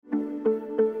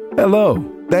Hello.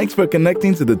 Thanks for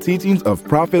connecting to the teachings of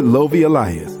Prophet Lovi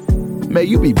Elias. May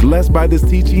you be blessed by this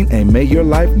teaching and may your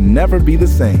life never be the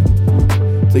same.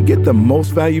 To get the most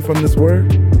value from this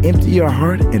word, empty your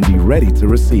heart and be ready to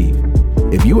receive.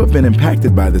 If you have been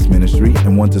impacted by this ministry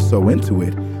and want to sow into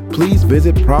it, please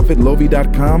visit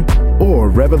prophetlovi.com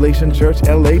or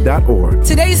revelationchurchla.org.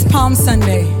 Today's Palm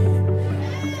Sunday.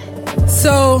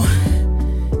 So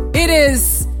it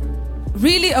is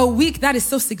really a week that is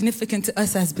so significant to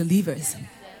us as believers.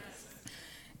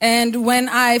 And when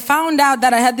I found out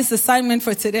that I had this assignment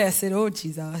for today, I said, oh,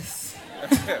 Jesus.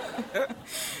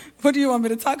 What do you want me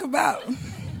to talk about?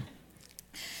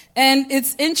 And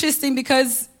it's interesting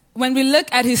because when we look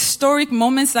at historic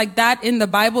moments like that in the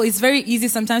Bible, it's very easy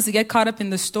sometimes to get caught up in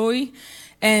the story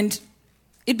and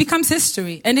it becomes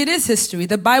history. And it is history.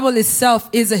 The Bible itself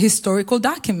is a historical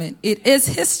document. It is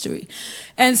history.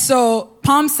 And so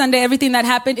Palm Sunday, everything that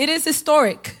happened, it is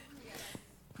historic.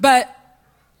 But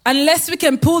unless we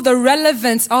can pull the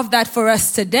relevance of that for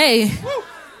us today,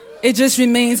 it just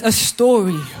remains a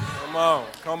story. Come on.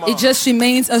 It just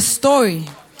remains a story.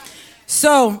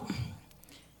 So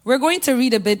we're going to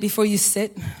read a bit before you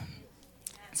sit.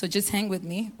 So just hang with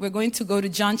me. We're going to go to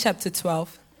John chapter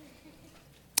 12,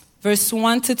 verse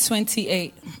 1 to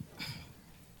 28.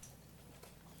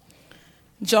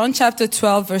 John chapter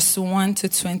 12, verse 1 to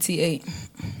 28.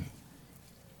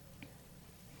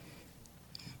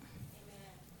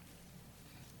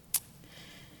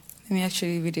 Let me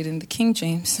actually read it in the King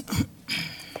James.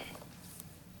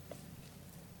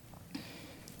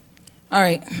 All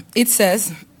right, it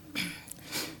says,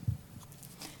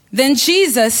 Then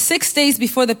Jesus, 6 days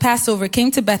before the Passover,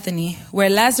 came to Bethany, where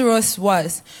Lazarus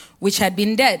was, which had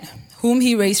been dead, whom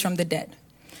he raised from the dead.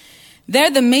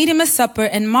 There they made him a supper,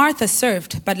 and Martha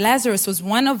served, but Lazarus was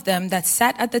one of them that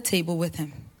sat at the table with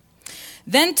him.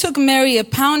 Then took Mary a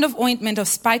pound of ointment of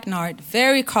spikenard,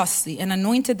 very costly, and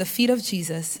anointed the feet of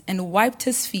Jesus, and wiped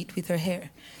his feet with her hair.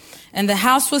 And the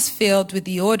house was filled with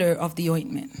the odor of the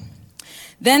ointment.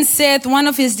 Then saith one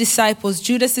of his disciples,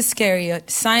 Judas Iscariot,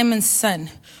 Simon's son,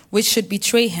 which should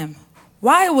betray him,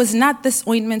 Why was not this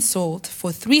ointment sold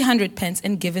for 300 pence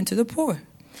and given to the poor?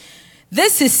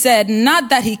 This is said, not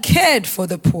that he cared for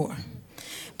the poor,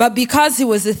 but because he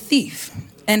was a thief,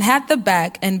 and had the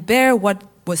bag, and bare what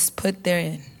was put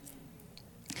therein.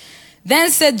 Then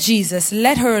said Jesus,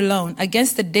 Let her alone.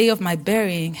 Against the day of my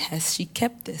burying has she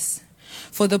kept this.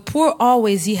 For the poor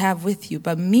always ye have with you,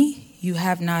 but me you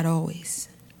have not always.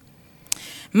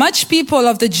 Much people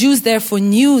of the Jews therefore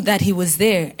knew that he was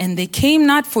there, and they came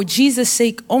not for Jesus'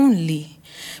 sake only,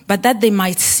 but that they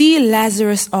might see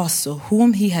Lazarus also,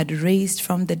 whom he had raised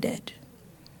from the dead.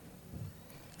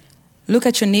 Look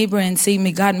at your neighbor and say,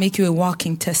 May God make you a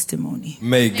walking testimony.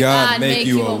 May God make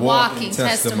you a walking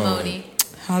testimony.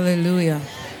 Hallelujah.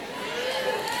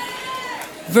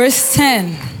 Verse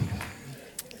 10.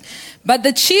 But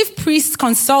the chief priests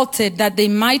consulted that they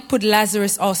might put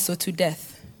Lazarus also to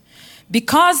death,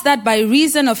 because that by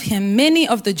reason of him many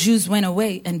of the Jews went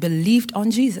away and believed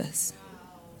on Jesus.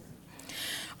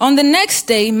 On the next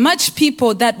day, much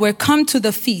people that were come to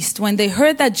the feast, when they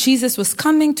heard that Jesus was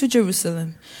coming to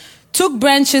Jerusalem, took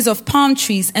branches of palm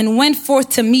trees and went forth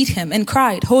to meet him and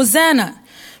cried, Hosanna!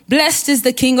 Blessed is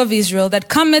the King of Israel that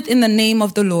cometh in the name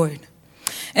of the Lord.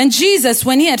 And Jesus,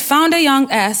 when he had found a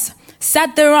young ass,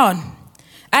 sat thereon.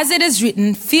 As it is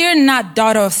written, Fear not,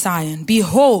 daughter of Zion.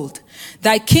 Behold,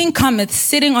 thy king cometh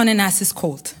sitting on an ass's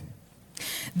colt.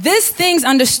 These things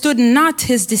understood not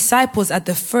his disciples at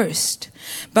the first.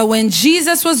 But when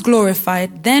Jesus was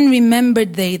glorified, then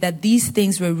remembered they that these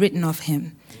things were written of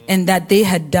him, and that they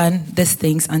had done these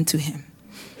things unto him.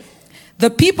 The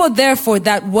people therefore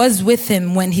that was with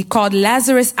him when he called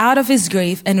Lazarus out of his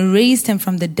grave and raised him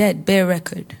from the dead bear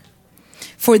record.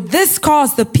 For this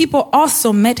cause the people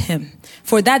also met him,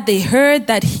 for that they heard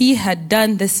that he had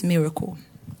done this miracle.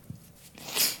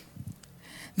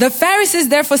 The Pharisees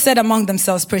therefore said among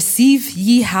themselves, Perceive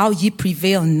ye how ye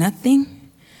prevail nothing?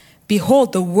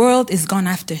 Behold, the world is gone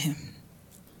after him.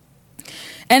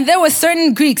 And there were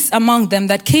certain Greeks among them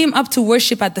that came up to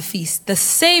worship at the feast. The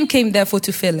same came therefore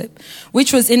to Philip,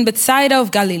 which was in Bethsaida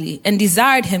of Galilee, and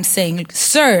desired him, saying,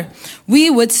 Sir, we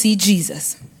would see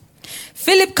Jesus.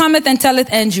 Philip cometh and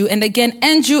telleth Andrew, and again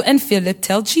Andrew and Philip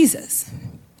tell Jesus.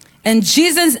 And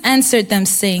Jesus answered them,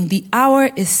 saying, The hour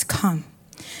is come,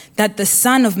 that the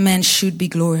Son of Man should be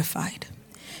glorified.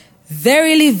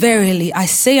 Verily, verily, I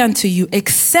say unto you,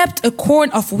 except a corn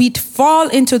of wheat fall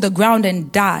into the ground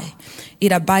and die,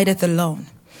 it abideth alone.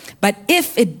 But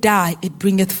if it die, it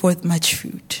bringeth forth much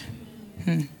fruit.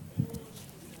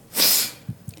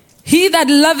 He that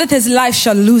loveth his life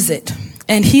shall lose it.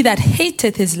 And he that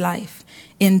hateth his life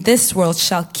in this world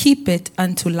shall keep it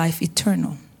unto life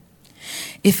eternal.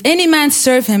 If any man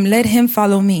serve him, let him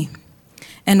follow me.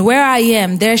 And where I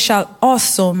am, there shall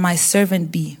also my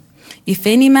servant be. If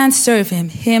any man serve him,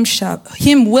 him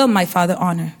will my Father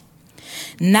honor.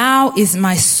 Now is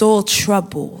my soul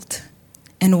troubled,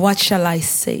 and what shall I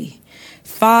say?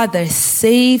 Father,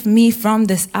 save me from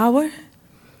this hour.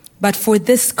 But for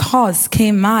this cause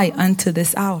came I unto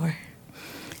this hour.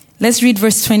 Let's read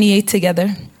verse 28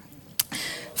 together.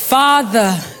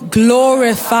 Father,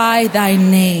 glorify thy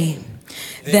name.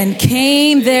 Then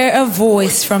came there a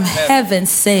voice from heaven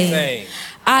saying,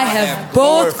 I have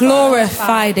both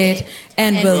glorified it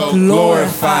and will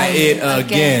glorify it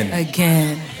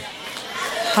again.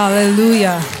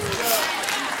 Hallelujah.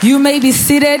 You may be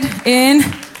seated in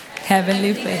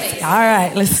heavenly place. All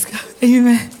right, let's go.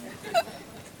 Amen.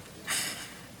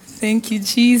 Thank you,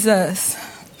 Jesus.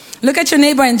 Look at your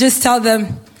neighbor and just tell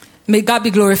them, may God be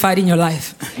glorified in your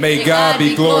life. May God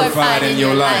be glorified in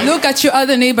your life. Look at your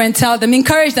other neighbor and tell them,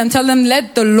 encourage them. Tell them,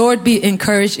 let the Lord be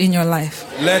encouraged in your life.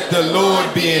 Let the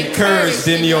Lord be encouraged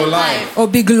in your life. Or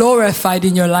be glorified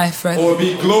in your life, right? Or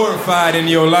be glorified in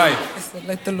your life.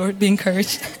 Let the Lord be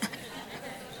encouraged.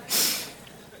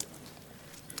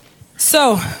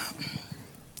 So,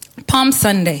 Palm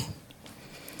Sunday.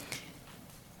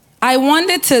 I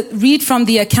wanted to read from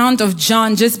the account of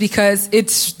John just because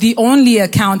it's the only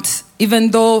account,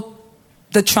 even though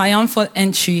the triumphal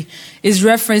entry is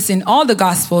referenced in all the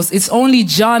Gospels, it's only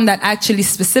John that actually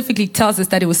specifically tells us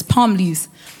that it was palm leaves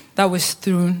that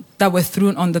were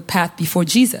thrown on the path before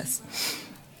Jesus.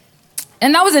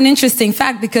 And that was an interesting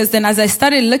fact because then as I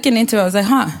started looking into it, I was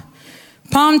like,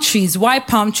 palm trees, why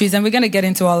palm trees? And we're going to get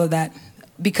into all of that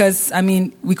because,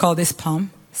 we call this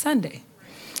Palm Sunday.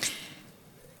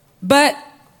 But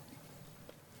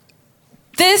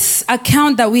this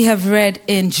account that we have read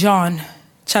in John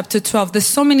chapter 12, there's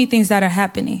so many things that are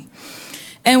happening.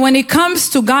 And when it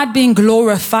comes to God being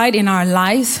glorified in our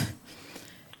lives,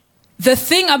 the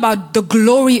thing about the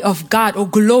glory of God or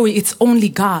glory, it's only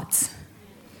God's.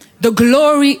 The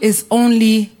glory is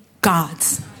only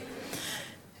God's.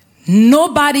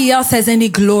 Nobody else has any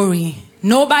glory.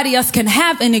 Nobody else can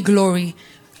have any glory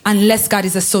unless God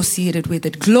is associated with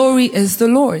it. Glory is the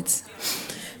Lord's.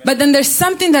 But then there's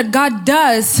something that God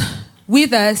does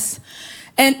with us,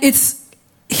 and it's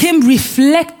Him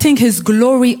reflecting His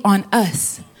glory on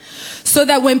us. So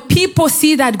that when people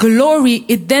see that glory,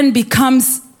 it then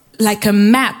becomes like a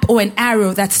map or an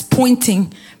arrow that's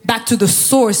pointing back to the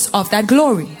source of that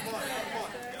glory.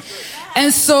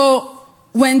 And so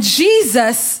when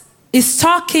Jesus is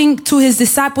talking to His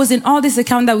disciples in all this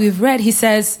account that we've read, He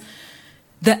says,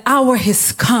 the hour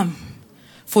has come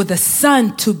for the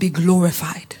Son to be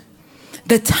glorified.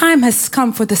 The time has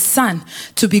come for the Son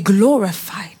to be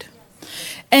glorified.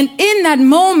 And in that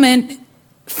moment,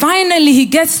 finally he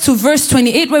gets to verse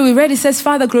 28 where we read, it says,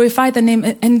 Father, glorify the name.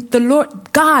 And the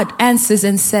Lord God answers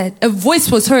and said, a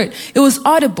voice was heard. It was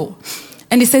audible.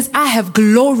 And He says, I have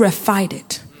glorified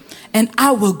it and I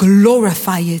will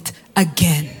glorify it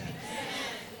again.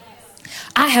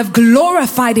 I have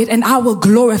glorified it and I will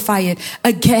glorify it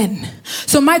again.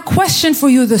 So my question for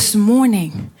you this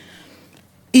morning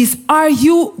is, are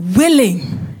you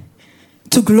willing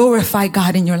to glorify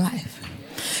God in your life?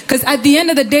 Because at the end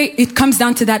of the day, it comes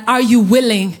down to that. Are you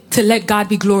willing to let God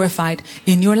be glorified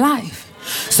in your life?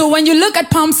 So when you look at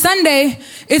Palm Sunday,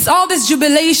 it's all this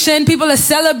jubilation. People are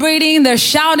celebrating. They're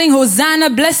shouting, Hosanna,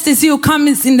 blessed is He who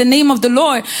comes in the name of the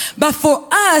Lord. But for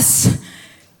us,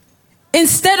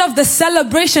 instead of the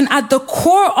celebration, at the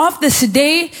core of this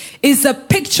day is a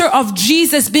picture of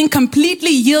Jesus being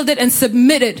completely yielded and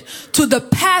submitted to the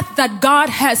path that God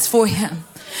has for Him.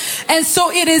 And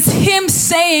so it is Him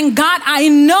saying, God, I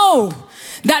know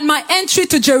that my entry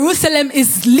to Jerusalem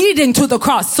is leading to the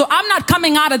cross. So I'm not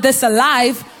coming out of this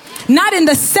alive, not in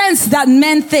the sense that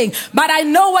men think, but I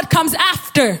know what comes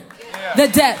after the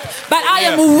death. But I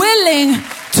am willing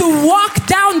to walk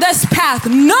down this path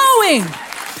knowing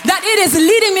that it is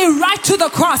leading me right to the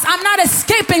cross. I'm not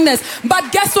escaping this.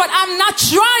 But guess what? I'm not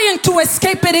trying to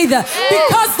escape it either.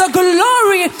 Because the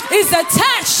glory is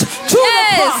attached to the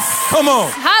cross. Come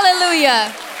on. Hallelujah.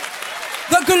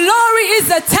 The glory is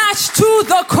attached to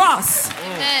the cross.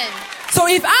 Amen. So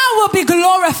if I will be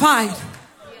glorified,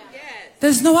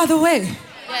 there's no other way.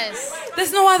 Yes.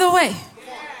 There's no other way.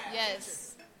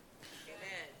 Yes.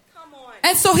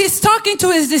 And so He's talking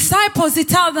to His disciples. He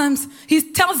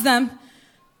tells them,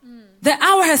 the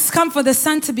hour has come for the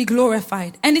Son to be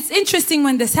glorified. And it's interesting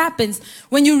when this happens.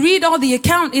 When you read all the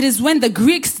account, it is when the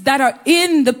Greeks that are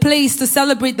in the place to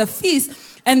celebrate the feast,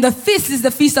 and the feast is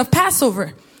the feast of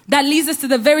Passover. That leads us to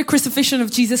the very crucifixion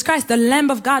of Jesus Christ, the Lamb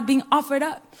of God being offered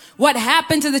up. What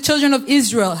happened to the children of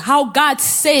Israel, how God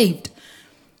saved.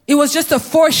 It was just a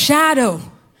foreshadow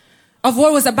of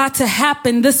what was about to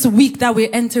happen this week that we're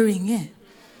entering in.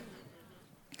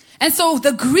 And so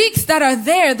the Greeks that are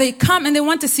there, they come and they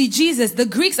want to see Jesus. The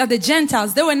Greeks are the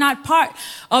Gentiles. They were not part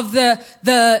of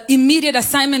the immediate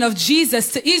assignment of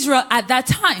Jesus to Israel at that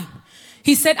time.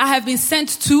 He said, I have been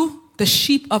sent to the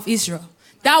sheep of Israel.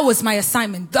 That was my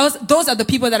assignment. Those are the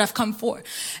people that have come forward.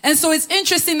 And so it's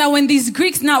interesting that when these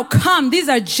Greeks now come, these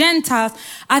are Gentiles.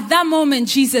 At that moment,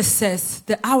 Jesus says,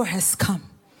 the hour has come.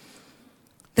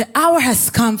 The hour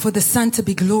has come for the Son to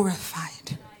be glorified.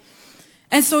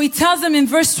 And so he tells them in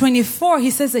verse 24, he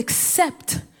says,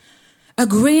 except a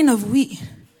grain of wheat,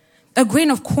 a grain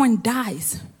of corn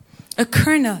dies, a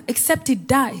kernel, except it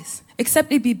dies,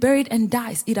 except it be buried and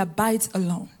dies, it abides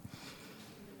alone.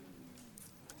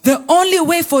 The only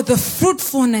way for the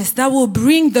fruitfulness that will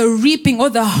bring the reaping or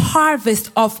the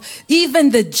harvest of even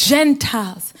the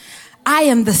Gentiles, I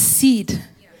am the seed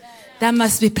that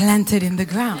must be planted in the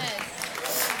ground.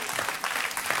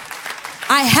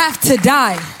 I have to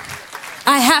die.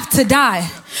 I have to die.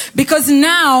 Because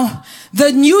now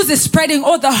the news is spreading.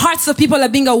 Oh, the hearts of people are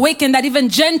being awakened that even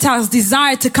Gentiles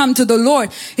desire to come to the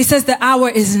Lord. He says the hour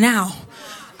is now.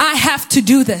 I have to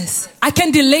do this. I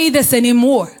can't delay this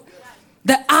anymore.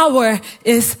 The hour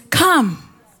is come.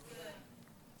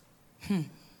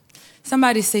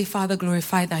 Somebody say, Father,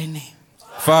 glorify thy name.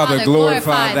 Father,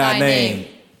 glorify thy name.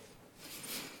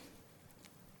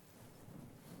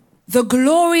 The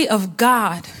glory of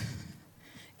God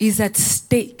is at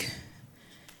stake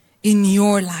in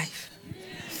your life.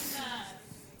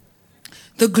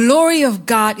 The glory of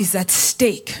God is at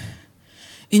stake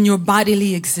in your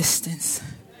bodily existence.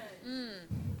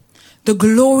 The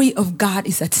glory of God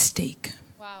is at stake.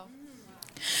 Wow.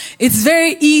 It's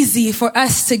very easy for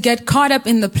us to get caught up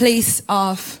in the place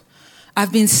of,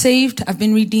 I've been saved, I've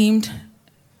been redeemed.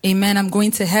 Amen. I'm going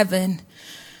to heaven.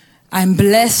 I'm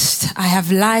blessed. I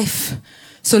have life.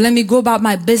 So let me go about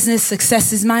my business.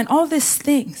 Success is mine. All these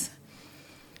things.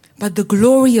 But the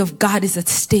glory of God is at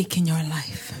stake in your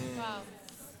life. Wow.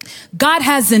 God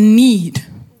has a need.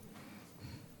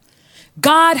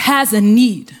 God has a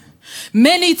need.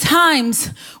 Many times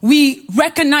we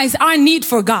recognize our need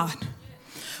for God.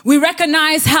 We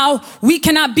recognize how we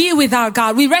cannot be without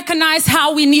God. We recognize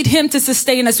how we need Him to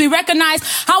sustain us. We recognize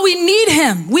how we need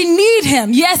Him. We need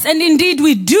Him. Yes, and indeed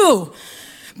we do.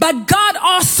 But God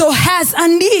also has a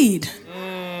need.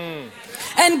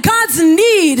 And God's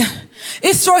need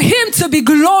is for Him to be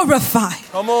glorified.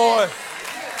 Come on.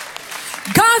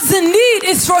 God's need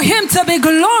is for Him to be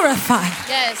glorified.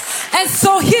 Yes. And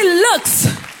so He looks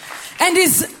and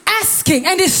is asking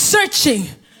and is searching.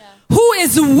 Who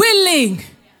is willing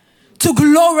to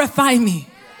glorify me?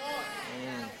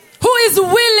 Who is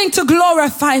willing to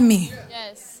glorify me?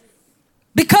 Yes.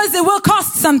 Because it will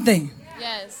cost something.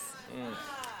 Yes.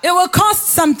 It will cost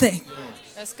something.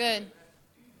 That's good.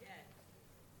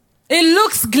 It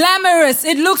looks glamorous.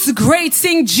 It looks great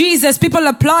seeing Jesus. People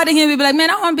applauding Him. We be like, man,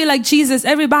 I want to be like Jesus.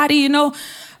 Everybody,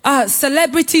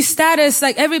 celebrity status.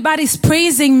 Like everybody's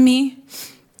praising me.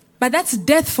 But that's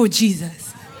death for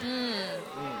Jesus.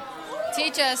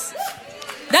 Teach us.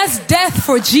 That's death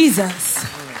for Jesus.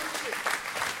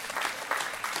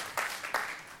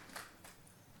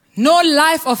 No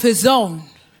life of His own.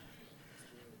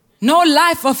 No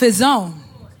life of His own.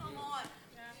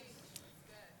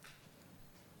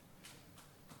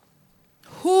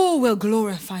 Who will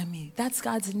glorify me? That's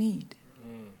God's need.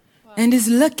 And He's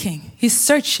looking. He's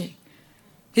searching.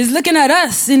 He's looking at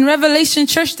us in Revelation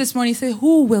Church this morning. He said,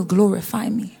 who will glorify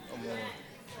me?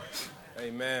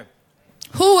 Amen.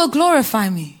 Who will glorify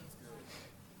me?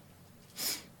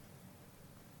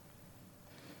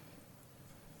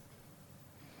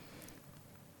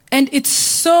 And it's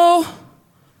so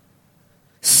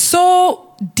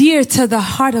dear to the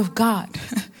heart of God,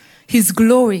 His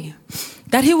glory,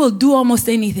 that He will do almost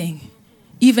anything,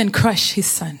 even crush His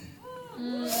Son.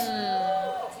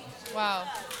 Wow.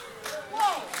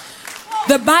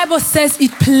 The Bible says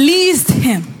it pleased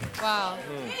Him Wow.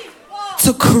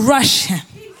 to crush Him.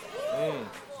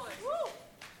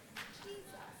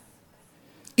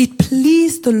 It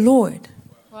pleased the Lord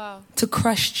Wow. to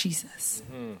crush Jesus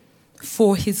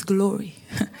for His glory,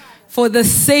 for the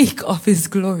sake of His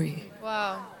glory,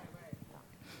 Wow.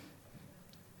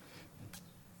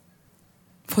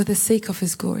 for the sake of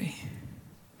His glory.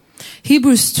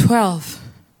 Hebrews 12,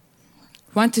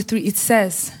 1-3, it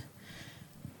says,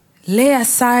 lay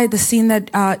aside the sin that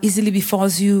easily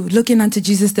befalls you, looking unto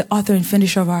Jesus, the author and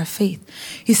finisher of our faith.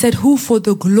 He said, who for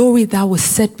the glory that was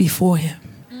set before Him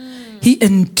He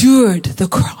endured the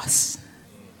cross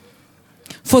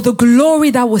for the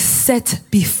glory that was set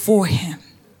before him.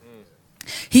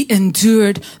 He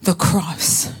endured the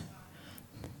cross.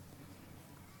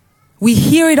 We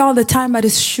hear it all the time, but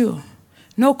it's true.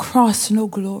 No cross, no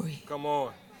glory. Come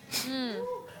on.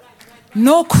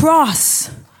 No cross,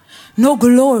 no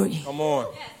glory. Come on.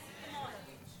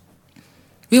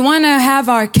 We want to have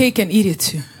our cake and eat it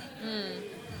too.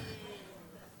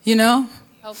 You know?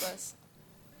 Help us.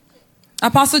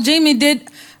 Apostle Jamie did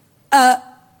a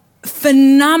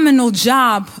phenomenal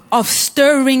job of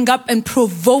stirring up and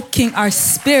provoking our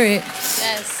spirit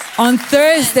Yes. on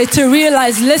Thursday to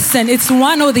realize, listen, it's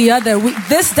one or the other.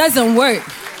 This doesn't work.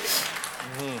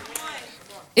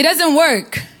 It doesn't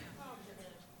work.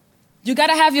 You got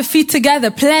to have your feet together,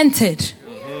 planted.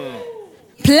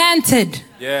 Planted.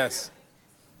 Yes.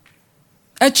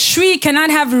 A tree cannot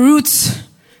have roots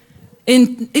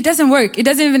it doesn't work. It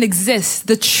doesn't even exist.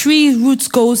 The tree roots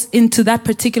goes into that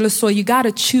particular soil. You got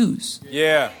to choose.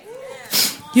 Yeah.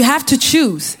 You have to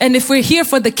choose. And if we're here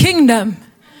for the kingdom,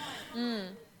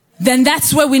 then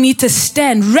that's where we need to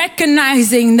stand,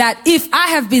 recognizing that if I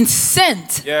have been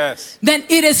sent, Yes. then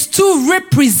it is to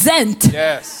represent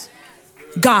Yes.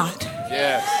 God.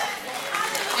 Yes.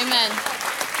 Amen.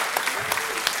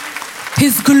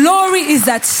 His glory is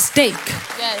at stake.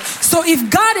 Yes. So if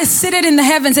God is sitting in the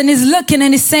heavens and is looking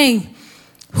and is saying,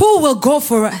 who will go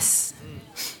for us?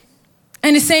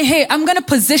 And he's saying, hey, I'm going to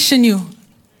position you.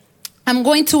 I'm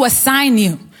going to assign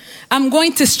you. I'm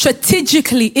going to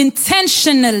strategically,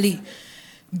 intentionally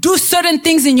do certain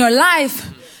things in your life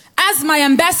as my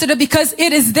ambassador, because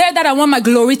it is there that I want my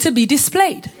glory to be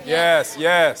displayed. Yes.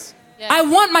 Yes. I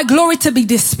want my glory to be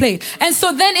displayed. And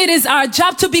so then it is our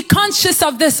job to be conscious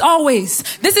of this always.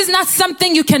 This is not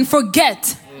something you can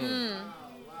forget.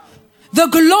 The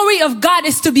glory of God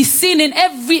is to be seen in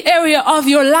every area of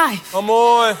your life. Come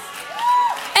on.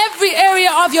 Every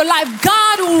area of your life.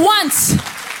 God wants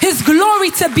His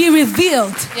glory to be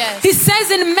revealed. Yes. He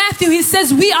says in Matthew, he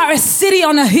says, we are a city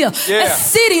on a hill. Yeah. A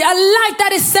city, a light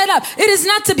that is set up. It is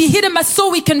not to be hidden, but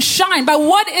so we can shine. But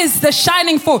what is the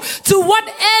shining for? To what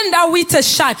end are we to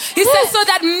shine? He says so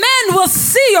that men will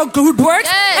see your good works,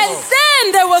 Yes. and then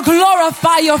they will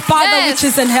glorify your Father Yes. which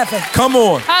is in heaven. Come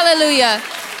on. Hallelujah.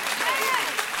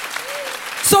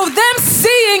 So them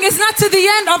seeing is not to the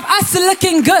end of us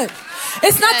looking good.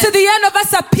 It's not Yes. to the end of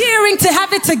us appearing to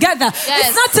have it together. Yes.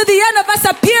 It's not to the end of us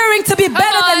appearing to be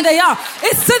better than on. they are.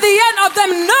 It's to the end of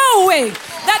them knowing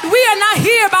that we are not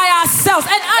here by ourselves,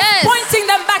 and us Yes. pointing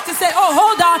them back to say, oh,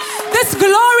 hold on, this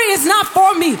glory is not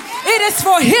for me. It is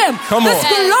for Him. Come This on.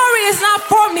 Yes. glory is not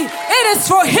for me. It is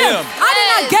for Him. Him. I did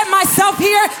not Yes. get myself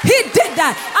here. He did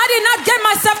that. I did not get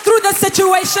myself through the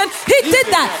situation. He did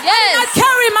that. I did Yes. not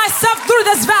carry myself through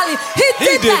this valley. He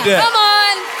did did that. Come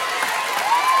on.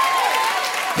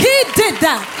 He did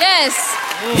that. Yes.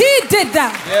 He did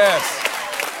that. Yes.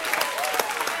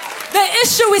 The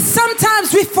issue is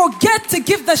sometimes we forget to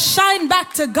give the shine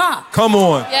back to God. Come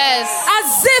on. Yes.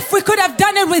 As if we could have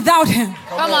done it without Him.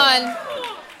 Come on.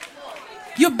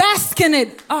 You bask in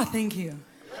it. Oh, thank you.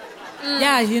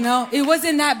 Yeah, you know, it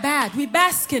wasn't that bad. We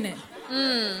bask in it.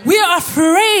 We are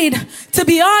afraid to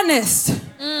be honest.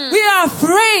 We are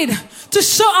afraid to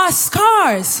show our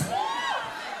scars.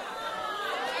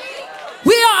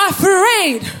 We are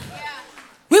afraid.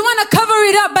 We want to cover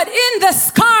it up, but in the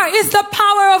scar is the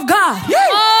power of God.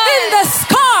 In the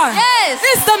scar Yes.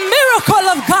 is the miracle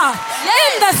of God. Yes.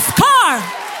 In the scar.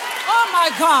 Oh my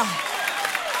God.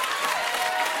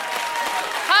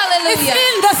 It's Hallelujah.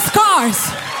 in the scars.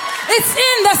 It's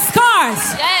in the scars.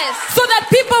 Yes. So that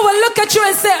people will look at you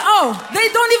and say, oh, they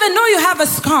don't even know you have a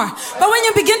scar. But when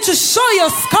you begin to show your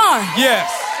scar, Yes.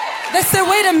 they say,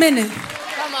 wait a minute.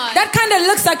 Come on. That kind of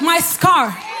looks like my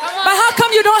scar. on. But how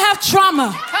come you don't have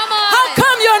trauma? Come on. How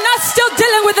come you're not still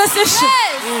dealing with this issue?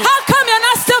 Yes. How come you're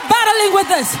not still battling with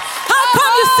this? How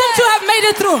come you seem to have made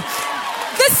it through?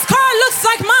 This scar looks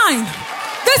like mine.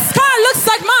 This scar looks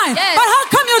like mine. Yes. But how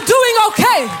come you're doing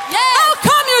okay? Yes. How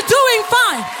come you're doing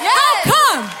fine? Yes. How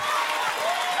come?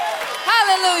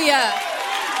 Hallelujah.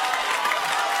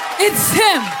 It's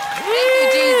Him. Thank you,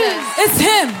 Jesus. It's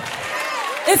Him.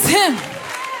 It's Him.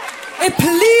 It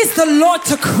pleased the Lord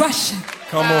to crush Him.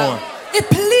 Come Wow. on. It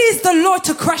pleased the Lord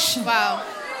to crush Him. Wow.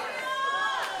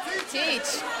 Teach.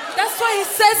 That's why He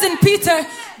says in Peter,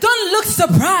 don't look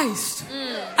surprised.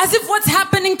 As if what's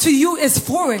happening to you is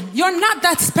foreign. You're not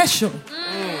that special.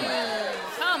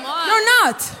 Come on. You're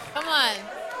not. Come on.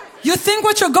 You think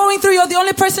what you're going through, you're the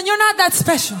only person. You're not that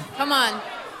special. Come on.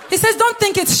 He says, don't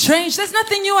think it's strange. There's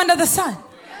nothing new under the sun.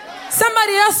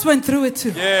 Somebody else went through it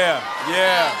too. Yeah.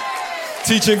 Yeah.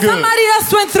 Teaching good. Somebody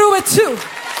else went through it too.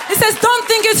 He says, don't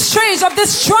think it's strange of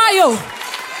this trial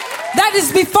that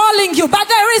is befalling you, but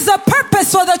there is a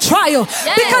purpose for the trial,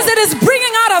 because it is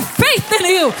bringing out a faith in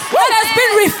you that has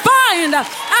been refined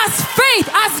as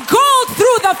faith, as gold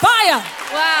through the fire.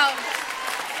 Wow.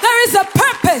 There is a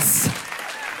purpose.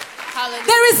 Hallelujah.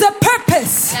 There is a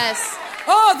purpose. Yes.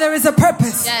 Oh, there is a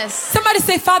purpose. Yes. Somebody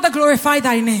say, Father, glorify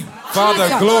thy name. Father,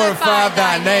 glorify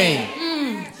thy name.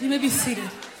 You may be seated.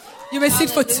 You may sit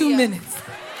for 2 minutes.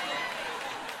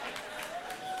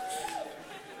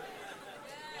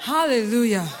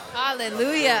 Hallelujah.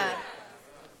 Hallelujah.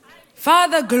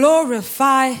 Father,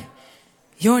 glorify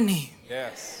your name.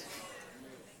 Yes.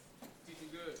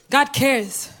 God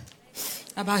cares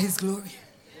about his glory.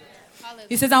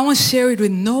 He says, I won't share it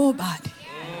with nobody.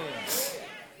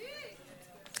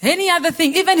 Any other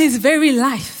thing, even his very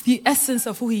life, the essence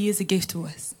of who he is, he gave to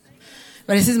us.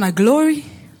 But he says, my glory,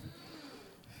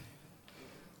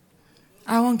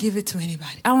 I won't give it to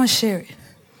anybody. I won't share it.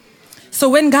 So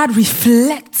when God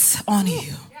reflects on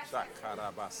you,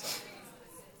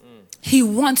 he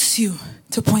wants you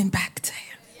to point back to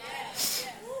him.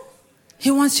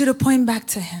 He wants you to point back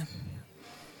to him.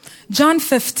 John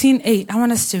 15:8. I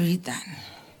want us to read that.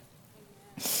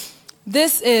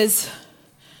 This is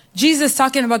Jesus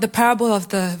talking about the parable of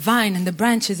the vine and the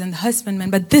branches and the husbandman.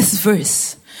 But this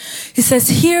verse, he says,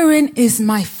 herein is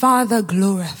my Father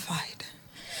glorified,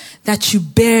 that you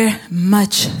bear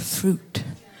much fruit.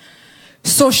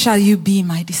 So shall you be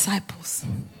my disciples.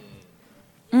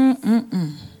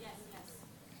 The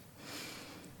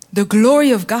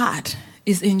glory of God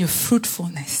is in your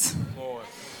fruitfulness.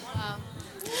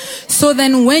 So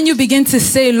then when you begin to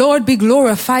say, Lord, be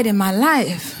glorified in my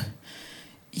life,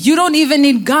 you don't even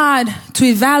need God to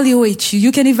evaluate you.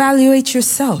 You can evaluate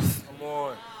yourself.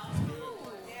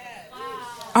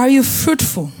 Are you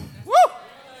fruitful?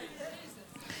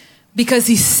 Because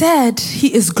he said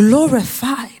he is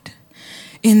glorified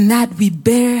in that we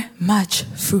bear much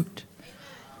fruit.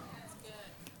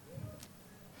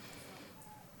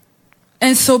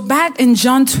 And so back in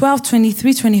John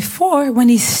 12:23-24, when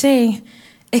he's saying,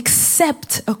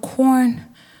 except a corn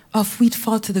of wheat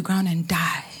fall to the ground and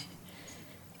die,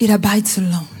 it abides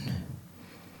alone.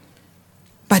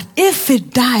 But if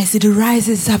it dies, it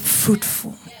rises up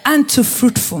fruitful, unto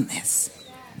fruitfulness.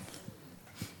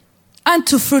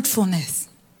 Unto fruitfulness.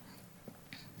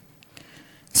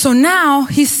 So now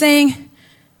he's saying,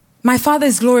 my Father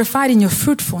is glorified in your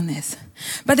fruitfulness.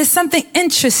 But there's something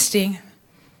interesting.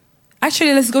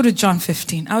 Actually, let's go to John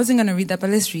 15. I wasn't going to read that, but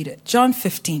let's read it. John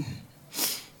 15.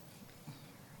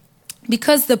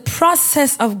 Because the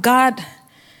process of God,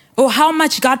 or how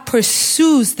much God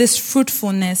pursues this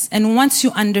fruitfulness, and once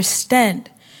you understand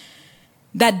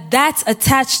that that's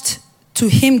attached to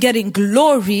him getting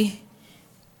glory,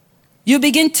 you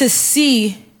begin to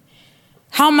see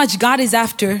how much God is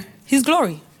after his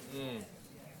glory.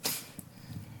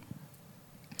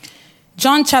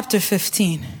 John chapter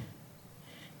 15.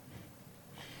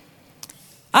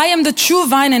 I am the true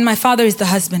vine and my Father is the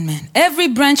husbandman. Every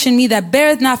branch in me that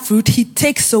beareth not fruit, he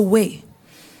takes away.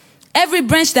 Every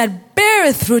branch that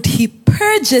beareth fruit, he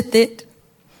purgeth it,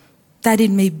 that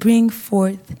it may bring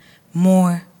forth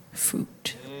more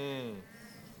fruit.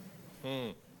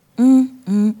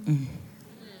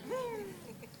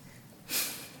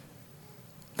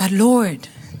 But Lord,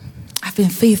 I've been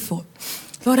faithful.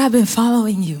 Lord, I've been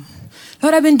following you.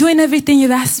 Lord, I've been doing everything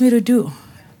you've asked me to do.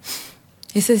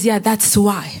 He says, yeah, that's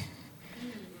why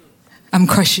I'm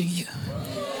crushing you.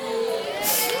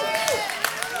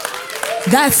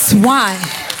 That's why.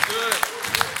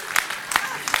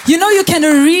 You know, you can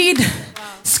read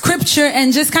scripture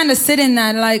and just kind of sit in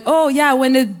that like, oh yeah,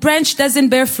 when the branch doesn't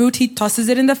bear fruit, he tosses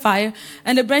it in the fire.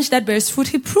 And the branch that bears fruit,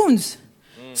 he prunes.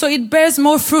 So it bears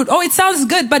more fruit. Oh, it sounds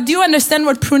good, but do you understand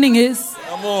what pruning is?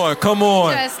 Come on, come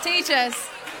on. Teach us.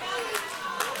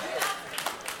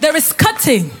 There is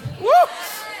cutting. Woo.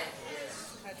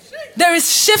 There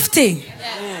is shifting.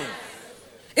 Yes.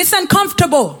 It's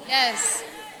uncomfortable. Yes.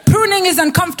 Pruning is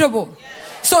uncomfortable.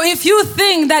 So if you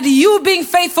think that you being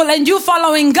faithful and you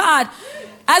following God,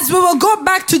 as we will go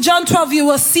back to John 12, you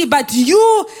will see, but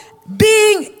you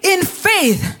being in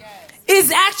faith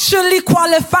is actually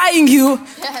qualifying you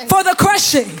for the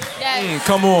crushing. Yes.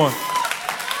 Come on.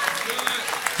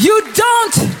 You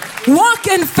don't walk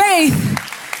in faith.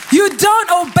 You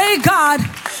don't obey God.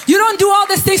 You don't do all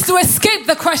these things to escape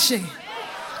the crushing.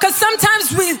 Because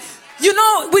sometimes we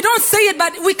don't say it,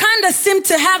 but we kind of seem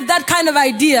to have that kind of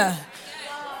idea.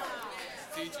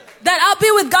 That I'll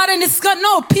be with God and it's God.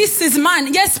 No, peace is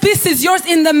mine. Yes, peace is yours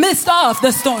in the midst of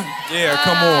the storm. Yeah,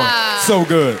 come on. So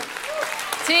good.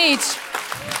 Teach.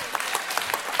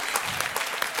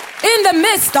 In the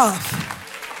midst of.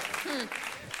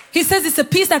 He says it's a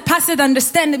peace that passeth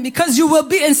understanding, because you will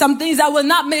be in some things that will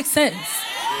not make sense.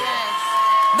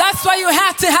 That's why you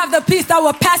have to have the peace that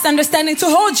will pass understanding to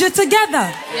hold you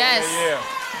together. Yes.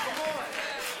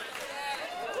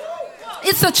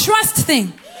 It's a trust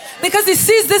thing. Because he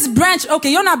sees this branch,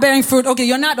 okay, you're not bearing fruit, okay,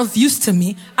 you're not of use to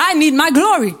me. I need my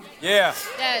glory. Yeah.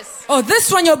 Yes. Oh,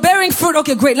 this one you're bearing fruit,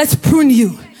 okay, great, let's prune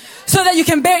you. So that you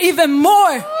can bear even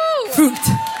more fruit.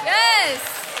 Yes.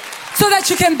 So that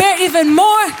you can bear even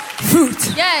more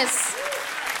fruit. Yes.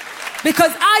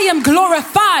 Because I am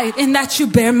glorified in that you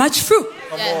bear much fruit.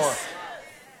 Yes.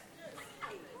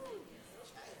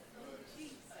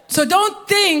 So don't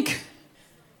think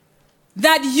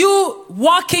that you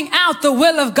walking out the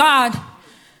will of God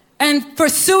and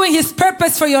pursuing his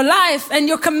purpose for your life and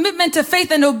your commitment to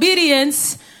faith and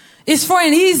obedience is for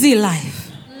an easy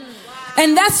life.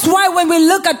 And that's why when we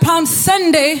look at Palm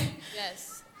Sunday,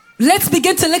 let's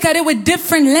begin to look at it with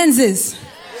different lenses.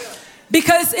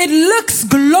 Because it looks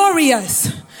glorious.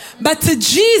 But to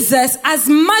Jesus, as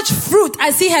much fruit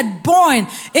as he had borne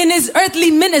in his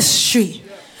earthly ministry,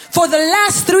 for the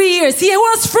last 3 years, he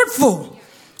was fruitful.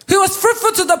 He was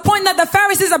fruitful to the point that the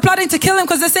Pharisees are plotting to kill him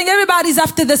because they're saying everybody's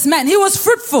after this man. He was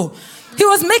fruitful. He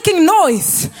was making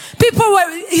noise. He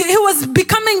was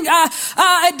becoming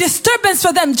a disturbance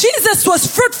for them. Jesus was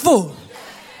fruitful.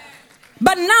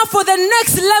 But now for the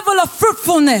next level of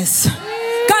fruitfulness,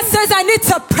 God says, I need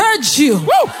to purge you.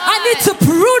 I need to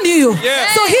prune you.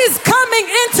 Yes. So he's coming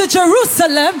into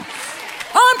Jerusalem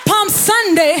on Palm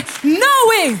Sunday,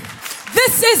 knowing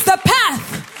this is the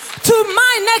path to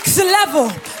my next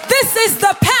level. This is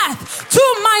the path to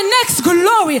my next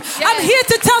glory. Yes. I'm here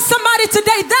to tell somebody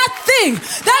today, that thing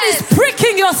that is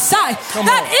pricking your side,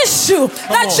 that issue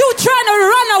that you're trying to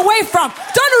run away from,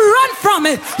 don't run from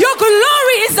it. Your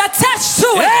glory is attached to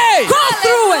it. Hey. Go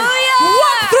through it.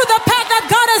 Walk through the path that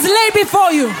God has laid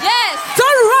before you. Yes.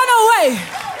 Don't run away.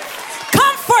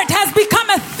 Comfort has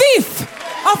become a thief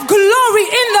of glory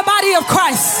in the body of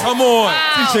Christ. Come on.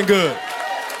 Wow. Teaching good.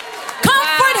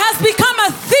 Comfort has become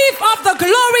a thief of the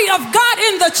glory of God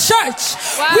in the church.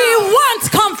 Wow. We want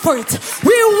comfort.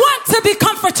 We want to be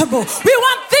comfortable. We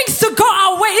want things to go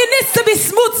our way. It needs to be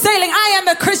smooth sailing. I am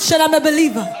a Christian. I'm a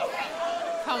believer.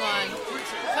 Come on.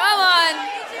 Come on.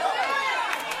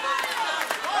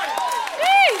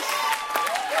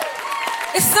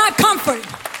 It's not comfort.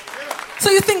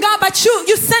 So you think, God, but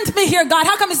you sent me here, God.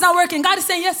 How come it's not working? God is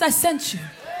saying, yes, I sent you.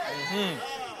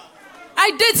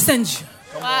 I did send you.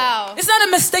 Wow. It's not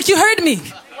a mistake. You heard me.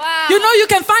 Wow. You know, you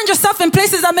can find yourself in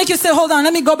places that make you say, hold on,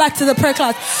 let me go back to the prayer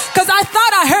class. Because I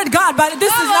thought I heard God, but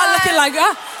this is not looking like,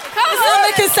 it's not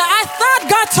making sense. I thought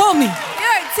God told me.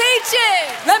 You're teaching.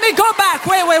 Let me go back.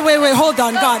 Wait. Hold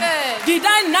on, God. good. Did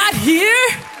I not hear?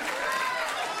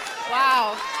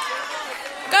 Wow.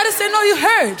 God is saying, no, you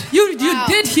heard. You Wow.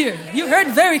 did hear. You heard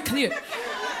very clear.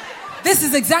 This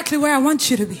is exactly where I want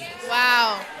you to be.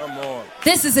 Wow. Come on.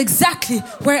 This is exactly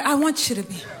where I want you to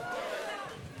be.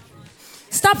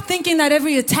 Stop thinking that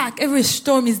every attack, every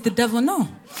storm is the devil. No.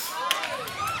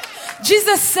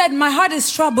 Jesus said, my heart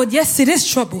is troubled. Yes, it is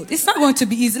troubled. It's not going to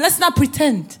be easy. Let's not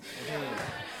pretend.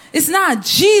 It's not.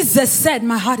 Jesus said,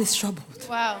 my heart is troubled.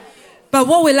 Wow. But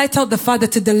what will I tell the Father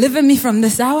to deliver me from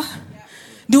this hour?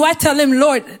 Do I tell him,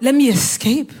 Lord, let me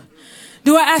escape?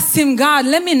 Do I ask him, God,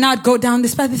 let me not go down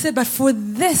this path? He said, but for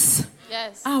this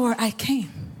hour I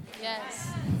came.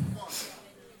 Yes.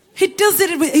 He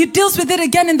deals with it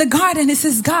again in the garden. He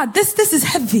says, God, this is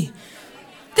heavy.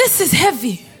 This is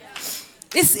heavy.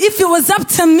 If it was up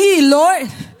to me, Lord,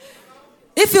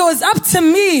 if it was up to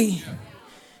me,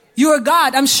 you are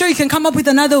God. I'm sure you can come up with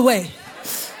another way.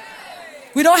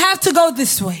 We don't have to go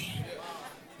this way.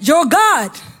 You're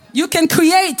God. You can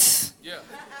create.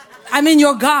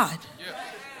 You're God.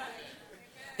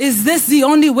 Is this the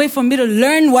only way for me to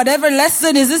learn whatever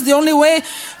lesson? Is this the only way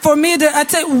for me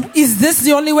to, is this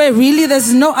the only way? Really?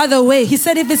 There's no other way. He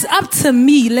said, if it's up to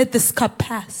me, let this cup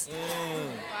pass.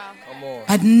 Come on.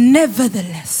 But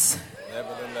nevertheless,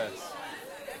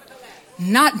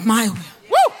 not my will.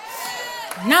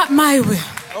 Woo! Not my will.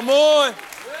 Come on.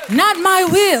 Not my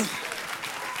will.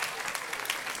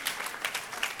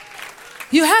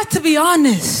 You have to be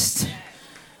honest.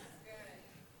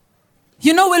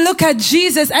 You know, we look at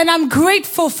Jesus, and I'm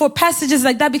grateful for passages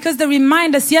like that because they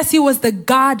remind us, yes, he was the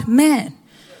God-man.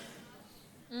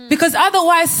 Because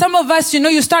otherwise, some of us,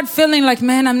 you start feeling like,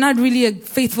 man, I'm not really a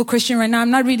faithful Christian right now. I'm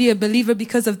not really a believer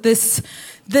because of this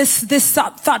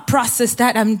thought process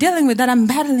that I'm dealing with, that I'm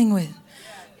battling with.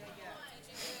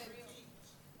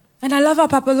 And I love how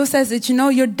Papa Lo says it,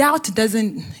 your doubt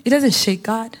doesn't shake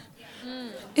God.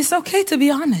 it's okay to be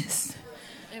honest.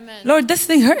 Amen. Lord, this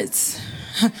thing hurts.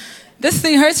 This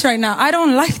thing hurts right now. I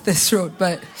don't like this road,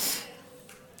 but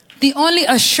the only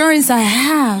assurance I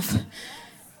have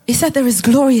is that there is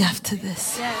glory after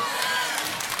this. Yes.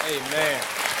 Amen.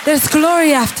 There's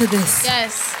glory after this.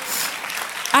 Yes.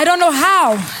 I don't know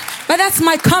how, but that's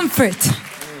my comfort.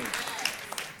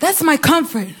 That's my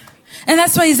comfort. And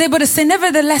that's why he's able to say,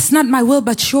 nevertheless, not my will,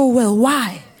 but your will.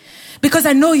 Why? Because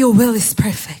I know your will is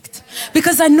perfect.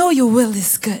 Because I know your will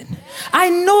is good. I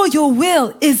know your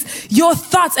will is your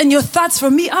thoughts, and your thoughts for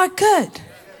me are good.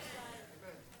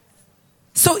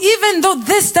 So even though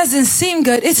this doesn't seem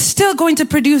good, it's still going to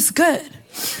produce good.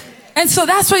 And so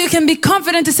that's why you can be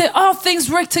confident to say all things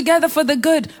work together for the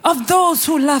good of those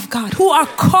who love God, who are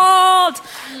called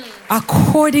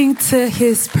according to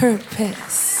his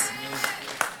purpose.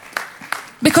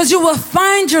 Because you will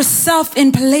find yourself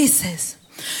in places.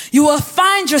 You will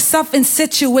find yourself in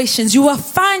situations. You will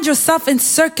find yourself in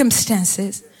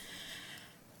circumstances.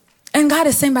 And God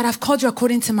is saying, but I've called you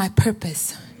according to my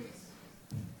purpose.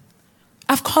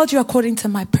 I've called you according to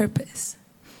my purpose.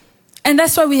 And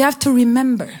that's why we have to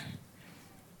remember.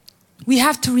 We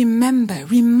have to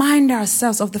remind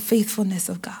ourselves of the faithfulness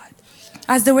of God.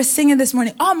 As they were singing this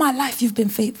morning, all my life you've been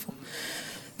faithful.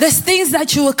 There's things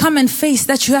that you will come and face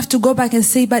that you have to go back and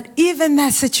say, but even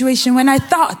that situation when I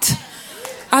thought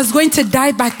I was going to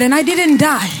die back then, I didn't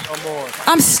die.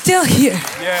 I'm still here.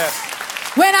 Yeah.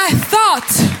 When I thought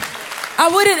I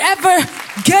wouldn't ever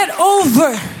get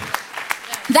over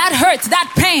that hurt,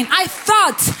 that pain, I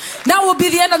thought that would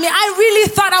be the end of me. I really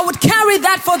thought I would carry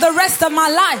that for the rest of my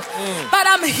life. But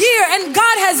I'm here and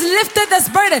God has lifted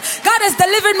this burden. God has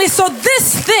delivered me. So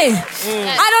this thing,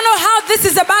 I don't know how this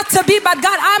is about to be, but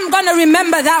God, I'm going to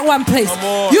remember that one place.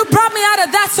 You brought me out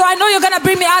of that, so I know you're going to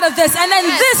bring me out of this. And then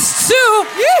this too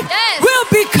will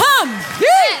become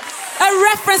a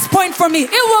reference point for me.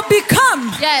 It will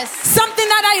become something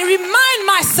that I remind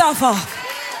myself of.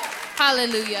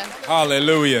 Hallelujah.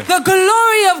 Hallelujah. The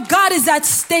glory of God is at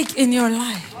stake in your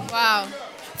life. Wow.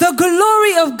 The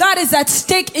glory of God is at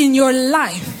stake in your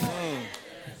life.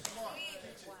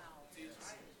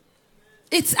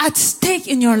 It's at stake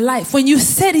in your life. When you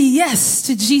said yes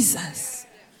to Jesus.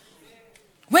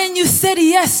 When you said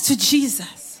yes to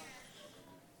Jesus.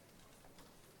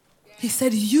 He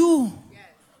said, you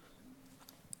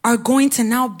are going to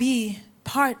now be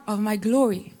part of my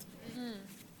glory.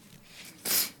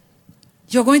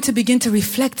 You're going to begin to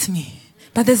reflect me.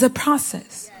 But there's a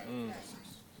process.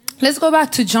 Let's go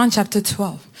back to John chapter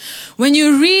 12. When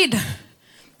you read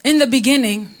in the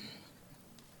beginning,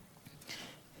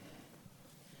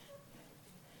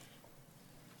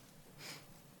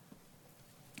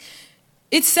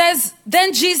 it says,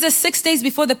 then Jesus, 6 days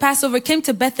before the Passover, came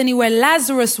to Bethany where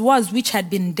Lazarus was, which had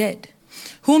been dead,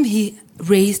 whom he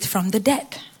raised from the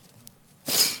dead.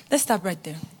 Let's stop right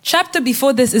there. Chapter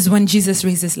before this is when Jesus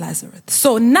raises Lazarus.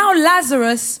 So now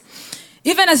Lazarus,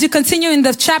 even as you continue in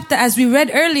the chapter as we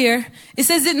read earlier, it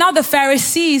says that now the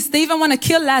Pharisees, they even want to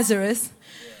kill Lazarus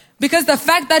because the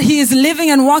fact that he is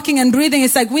living and walking and breathing,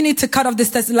 it's like we need to cut off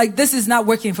this test. Like this is not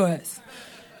working for us.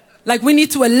 Like we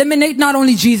need to eliminate not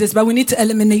only Jesus, but we need to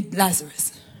eliminate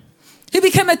Lazarus. He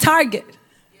became a target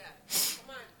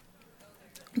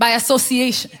by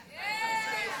association.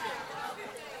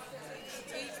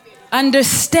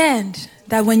 Understand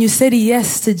that when you said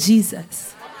yes to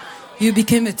Jesus, you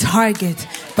became a target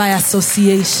by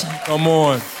association. Come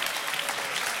on.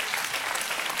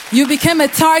 You became a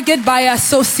target by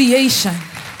association.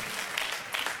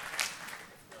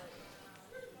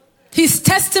 His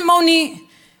testimony,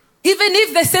 even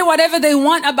if they say whatever they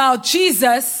want about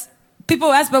Jesus,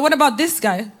 people ask, but what about this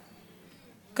guy?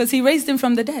 Because he raised him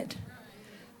from the dead.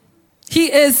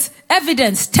 He is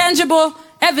evidence, tangible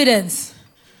evidence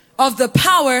of the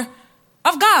power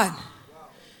of God.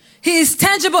 He is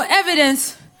tangible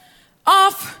evidence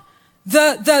of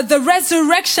the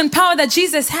resurrection power that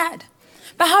Jesus had.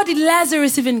 But how did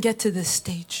Lazarus even get to this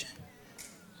stage?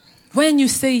 When you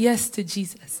say yes to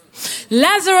Jesus.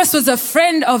 Lazarus was a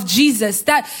friend of Jesus.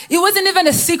 That it wasn't even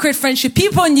a secret friendship.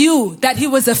 People knew that he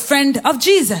was a friend of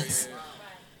Jesus.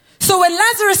 So when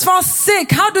Lazarus falls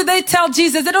sick, how do they tell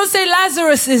Jesus? They don't say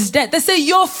Lazarus is dead. They say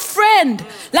your friend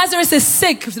Lazarus is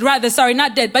sick. Rather, sorry,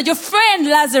 not dead, but your friend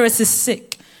Lazarus is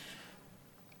sick.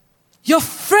 Your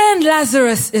friend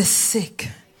Lazarus is sick.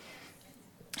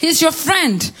 He's your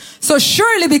friend. So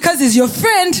surely because he's your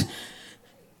friend,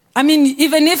 I mean,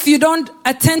 even if you don't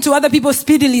attend to other people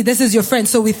speedily, this is your friend.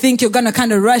 So we think you're going to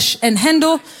kind of rush and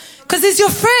handle because he's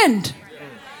your friend.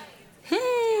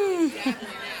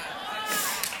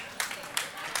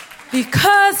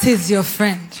 Because he's your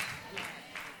friend.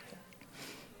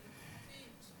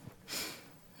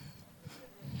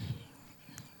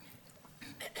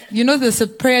 You know, there's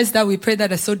prayers that we pray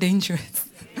that are so dangerous.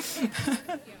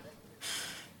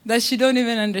 That you don't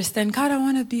even understand. God, I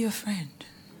want to be your friend.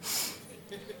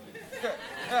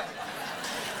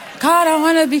 God, I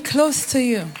want to be close to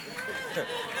you.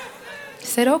 He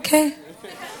said, okay.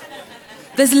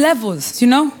 There's levels, you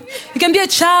know. You can be a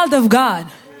child of God.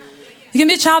 You can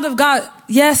be a child of God.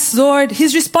 Yes, Lord,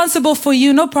 He's responsible for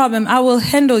you. No problem. I will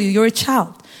handle you. You're a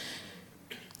child.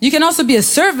 You can also be a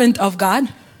servant of God.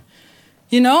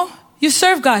 You know, you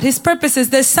serve God, His purposes.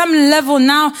 There's some level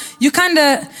now,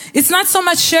 it's not so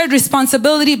much shared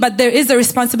responsibility, but there is a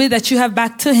responsibility that you have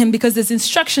back to Him because there's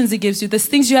instructions He gives you. There's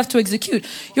things you have to execute.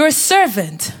 You're a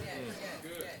servant.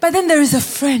 But then there is a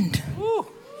friend,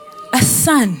 a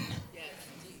son.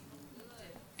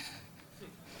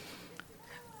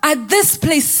 At this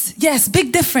place, yes,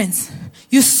 big difference.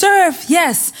 You serve,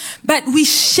 yes, but we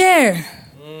share.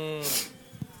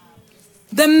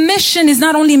 The mission is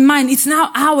not only mine, it's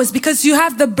now ours because you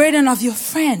have the burden of your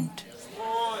friend.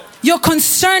 You're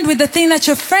concerned with the thing that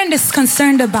your friend is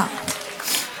concerned about.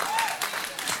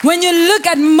 When you look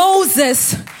at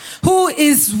Moses, who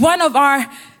is one of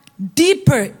our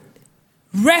deeper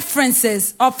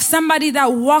references of somebody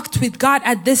that walked with God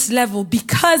at this level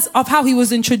because of how he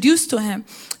was introduced to him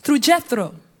through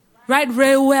Jethro, right?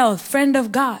 Reuel, friend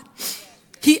of God.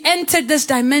 He entered this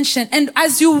dimension. And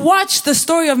as you watch the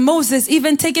story of Moses,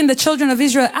 even taking the children of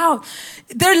Israel out,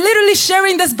 they're literally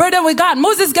sharing this burden with God.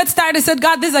 Moses gets tired and said,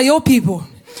 God, these are your people.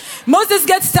 God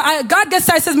gets tired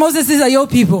and says, Moses, these are your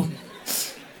people.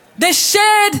 They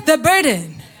shared the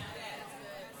burden.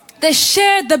 They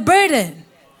shared the burden.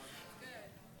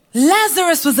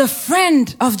 Lazarus was a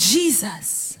friend of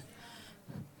Jesus.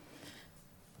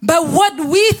 But what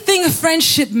we think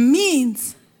friendship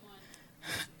means,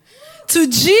 to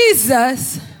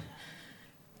Jesus,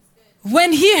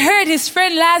 when he heard his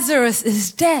friend Lazarus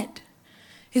is dead,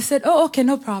 he said, oh, okay,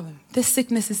 no problem. This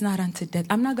sickness is not unto death.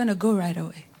 I'm not going to go right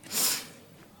away.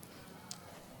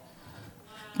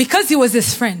 Because he was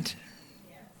his friend.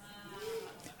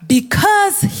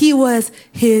 Because he was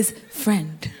his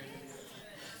friend.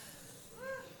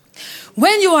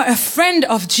 When you are a friend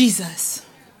of Jesus,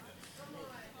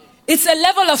 it's a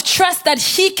level of trust that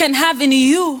he can have in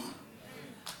you.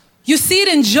 You see it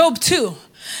in Job too.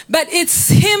 But it's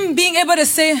him being able to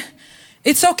say,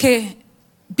 it's okay.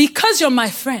 Because you're my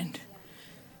friend,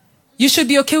 you should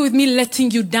be okay with me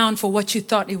letting you down for what you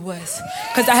thought it was.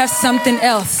 Because I have something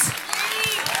else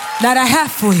that I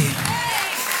have for you.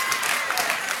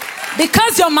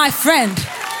 Because you're my friend,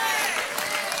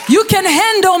 you can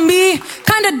handle me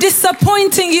kind of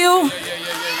disappointing you.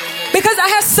 Because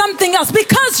I have something else.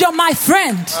 Because you're my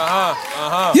friend.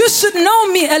 You should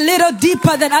know me a little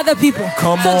deeper than other people.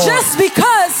 Come on. Just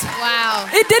because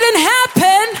it didn't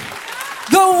happen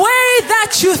the way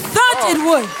that you thought it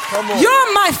would. You're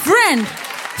my friend.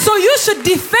 So you should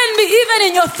defend me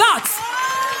even in your thoughts.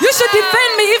 You should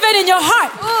defend me even in your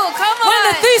heart. Ooh, come on. When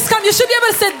the things come, you should be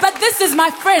able to say, but this is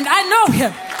my friend. I know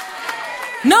him.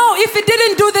 No, if he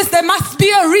didn't do this, there must be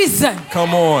a reason.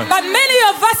 Come on. But many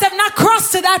of us have not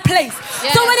crossed to that place.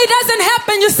 Yes. So when it doesn't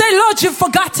happen, you say, Lord, you've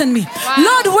forgotten me. Wow.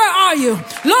 Lord, where are you?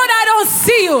 Lord, I don't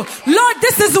see you. Lord,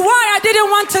 this is why I didn't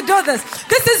want to do this.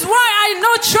 This is why I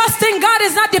know trusting God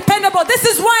is not dependable. This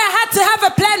is why I had to have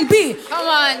a plan B. Come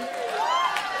on.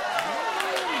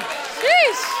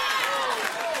 Sheesh.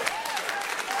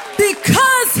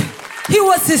 Because he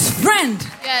was his friend.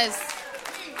 Yes.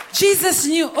 Jesus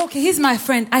knew, okay, he's my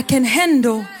friend. I can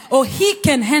handle, or he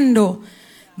can handle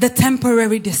the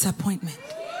temporary disappointment.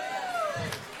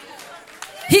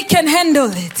 He can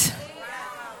handle it.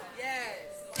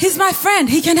 He's my friend.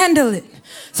 He can handle it.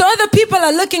 So other people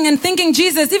are looking and thinking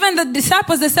Jesus, even the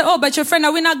disciples, they say, oh, but your friend,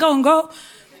 are we not going to go?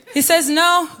 He says,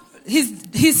 no,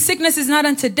 his sickness is not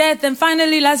unto death. And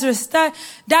finally, Lazarus dies.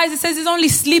 He says he's only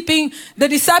sleeping. The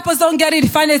disciples don't get it. He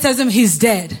finally tells them he's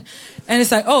dead. And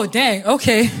it's like, oh, dang,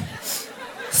 okay.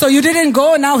 So you didn't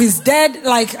go, now he's dead.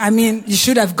 Like, I mean, you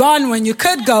should have gone when you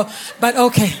could go, but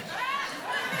okay.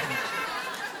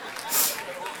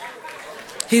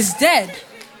 He's dead.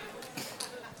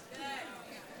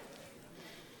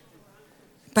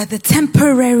 But the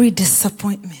temporary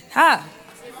disappointment. I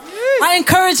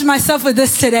encouraged myself with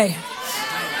this today.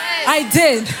 I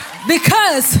did.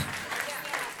 Because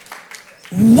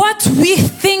what we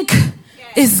think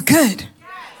is good,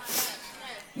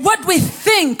 what we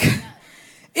think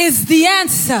is the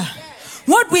answer,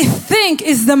 what we think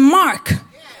is the mark.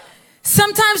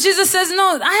 Sometimes Jesus says,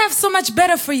 no, I have so much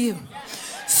better for you.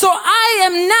 So I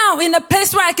am now in a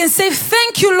place where I can say,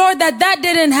 thank you, Lord, that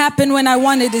didn't happen when I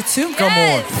wanted it to. Come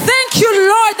on. Thank you,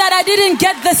 Lord, that I didn't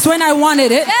get this when I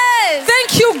wanted it. Yes.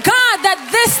 Thank you, God, that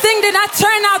this thing did not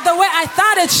turn out the way I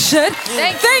thought it should.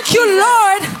 Thank you,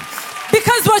 Lord,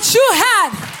 because what you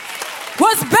had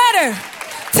was better.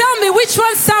 Tell me, which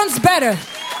one sounds better?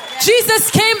 Jesus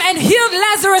came and healed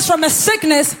Lazarus from a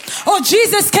sickness, or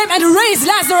Jesus came and raised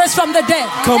Lazarus from the dead?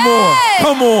 Come on.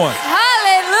 Come on.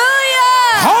 Hallelujah.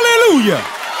 Hallelujah.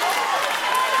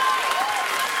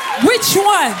 Which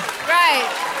one? Right.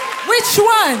 Which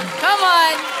one? Come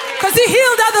on. Because he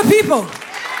healed other people.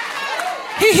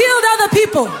 He healed other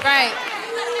people. Right.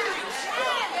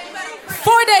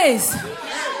 4 days.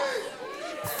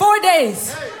 4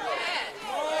 days.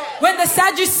 When the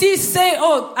Sadducees say,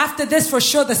 oh, after this for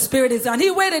sure the spirit is on.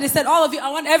 He waited. He said, all of you, I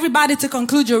want everybody to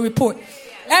conclude your report.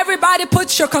 Everybody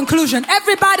put your conclusion.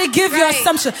 Everybody give your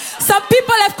assumption. Some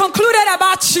people have concluded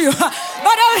about you.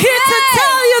 But I'm here to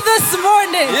tell you this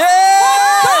morning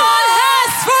what God has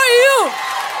for you.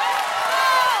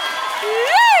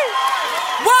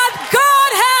 What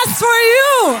God has for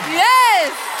you.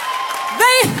 Yes.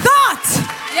 They thought.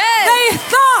 Yes. They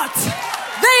thought.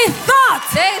 They thought.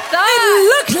 They thought. It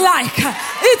looked like.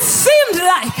 It seemed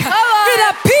like. It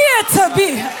appeared to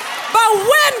be. But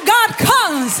when God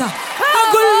comes, the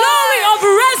glory of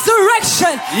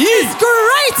resurrection is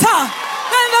greater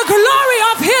than the glory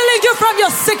of healing you from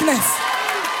your sickness.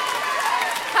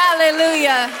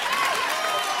 Hallelujah.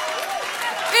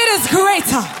 It is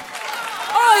greater.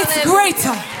 Oh, it's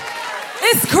greater.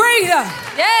 It's greater.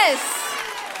 Yes.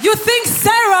 You think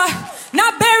Sarah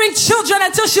not bearing children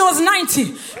until she was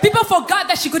 90. People forgot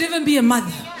that she could even be a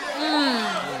mother.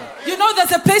 You know,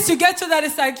 there's a place you get to that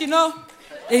is like, you know,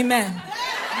 amen.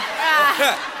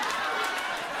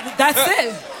 That's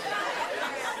it.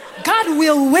 God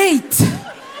will wait.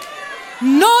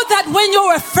 Know that when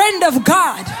you're a friend of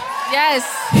God, Yes.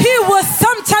 He will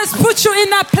sometimes put you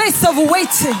in that place of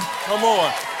waiting. Come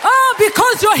on. Oh,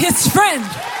 because you're His friend.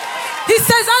 He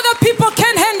says other people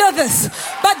can't handle this,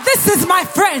 but this is my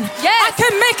friend. Yes. I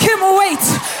can make him wait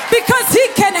because he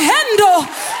can handle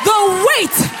the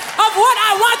weight of what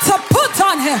I want to put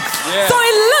on him. Yeah. So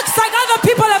it looks like other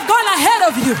people have gone ahead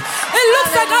of you. It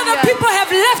looks like other people have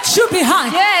left you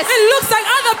behind. Yes. It looks like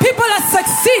other people are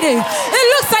succeeding. It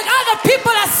looks like other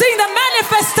people are seeing the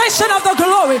manifestation of the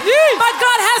glory. But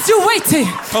God has you waiting.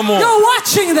 Come on. You're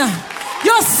watching them.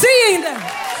 You're seeing them.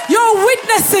 You're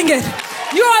witnessing it.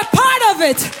 You are part of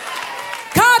it.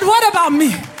 God, what about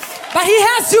me? But He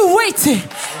has you waiting.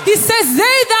 He says,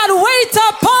 they that wait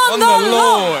upon the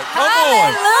Lord. Come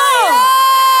on.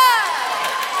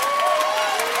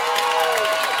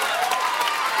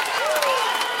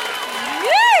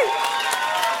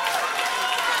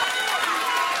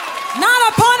 Not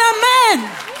upon a man.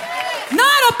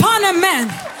 Not upon a man.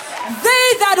 They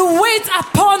that wait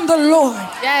upon the Lord.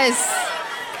 Yes.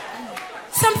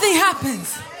 Something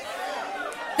happens.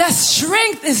 Their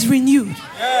strength is renewed.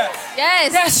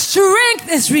 Yes. Their strength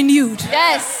is renewed.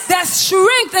 Yes. Their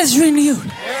strength is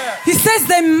renewed. He says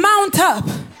they mount up.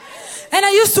 And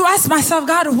I used to ask myself,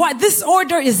 God, why this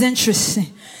order is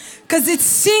interesting. Because it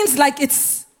seems like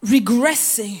it's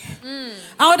regressing.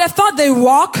 I would have thought they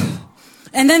walk,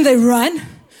 and then they run,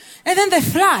 and then they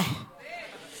fly.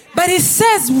 But He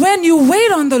says when you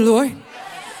wait on the Lord,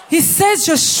 He says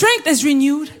your strength is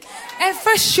renewed, and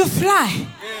first you fly.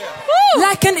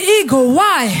 Like an eagle.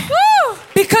 Why?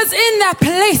 Because in that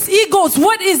place, eagles,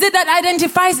 what is it that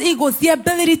identifies eagles? The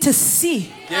ability to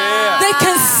see. They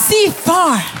can see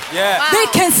far. They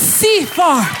can see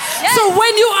far. So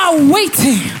when you are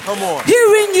waiting, He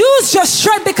renews your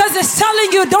strength because it's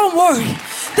telling you, don't worry.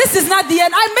 This is not the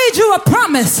end. I made you a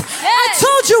promise. I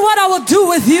told you what I will do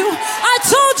with you. I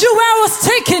told you where I was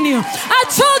taking you. I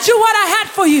told you what I had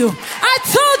for you. I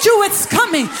told you it's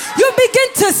coming. You begin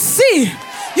to see.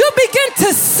 You begin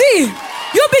to see.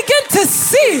 You begin to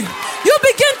see. You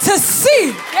begin to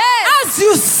see. As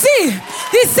you see,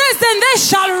 He says, then they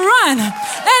shall run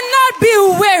and not be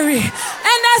weary.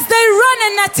 And as they run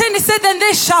and not faint, He said, then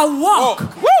they shall walk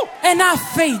and not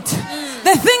faint.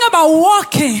 The thing about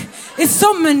walking is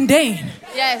so mundane.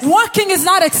 Walking is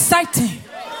not exciting.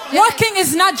 Walking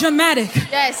is not dramatic.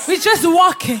 We're just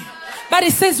walking. But He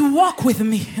says, walk with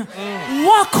me.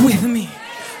 Walk with me.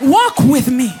 Walk with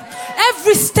me.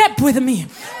 Every step with me.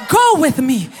 Go with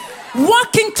me.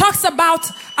 Walking talks about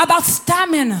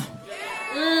stamina.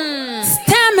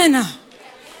 Stamina.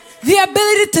 The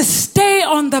ability to stay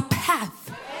on the path.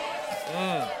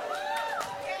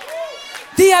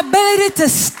 The ability to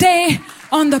stay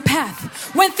on the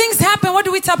path. When things happen, what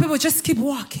do we tell people? Just keep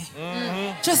walking.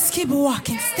 Just keep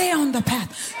walking. Stay on the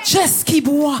path. Just keep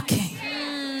walking.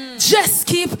 Just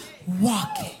keep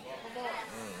walking.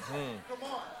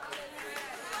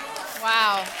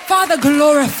 Wow. Father,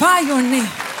 glorify your name.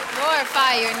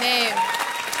 Glorify your name.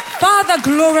 Father,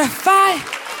 glorify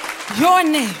your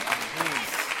name.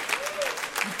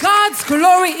 God's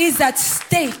glory is at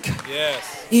stake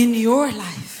in your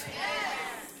life.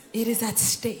 It is at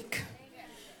stake.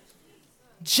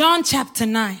 John chapter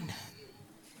 9.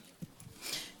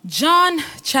 John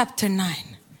chapter 9.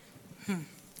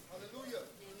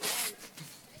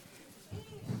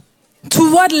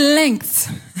 To what lengths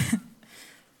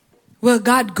will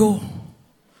God go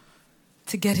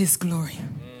to get his glory?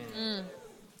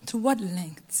 To what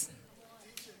lengths?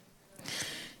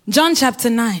 John chapter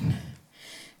 9.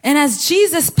 And as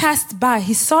Jesus passed by,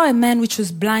 he saw a man which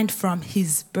was blind from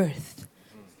his birth.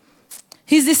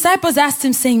 His disciples asked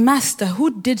him, saying, Master,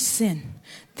 who did sin,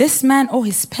 this man or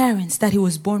his parents, that he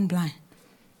was born blind?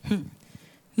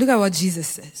 Look at what Jesus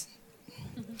says.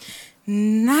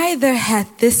 Neither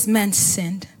hath this man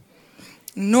sinned,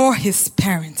 nor his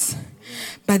parents,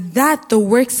 but that the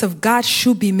works of God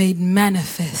should be made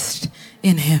manifest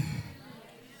in him.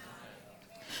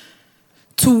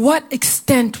 To what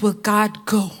extent will God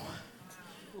go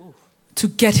to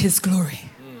get his glory?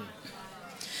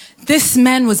 This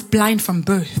man was blind from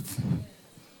birth.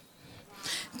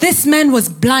 This man was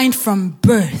blind from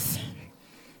birth.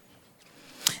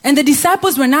 And the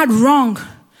disciples were not wrong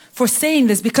for saying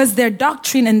this, because their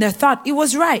doctrine and their thought, it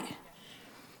was right.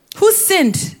 Who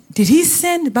sinned? Did he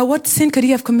sin? But what sin could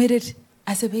he have committed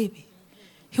as a baby?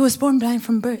 He was born blind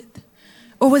from birth.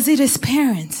 Or was it his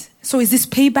parents? So is this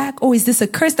payback, or is this a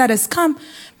curse that has come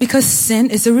because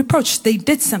sin is a reproach? They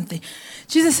did something.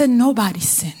 Jesus said nobody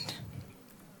sinned.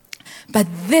 But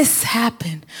this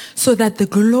happened so that the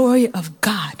glory of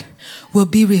God will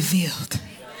be revealed.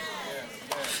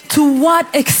 To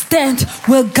what extent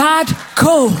will God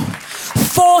go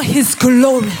for his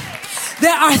glory?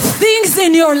 There are things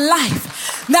in your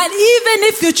life that even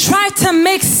if you try to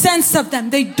make sense of them,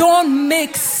 they don't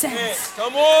make sense.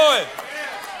 Come on.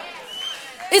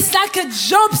 It's like a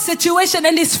Job situation,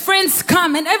 and his friends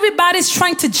come and everybody's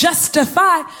trying to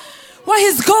justify why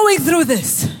he's going through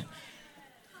this.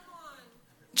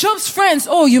 Job's friends,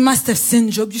 oh, you must have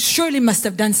sinned, Job. You surely must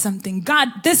have done something. God,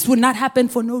 this would not happen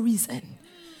for no reason.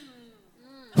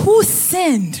 Who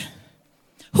sinned?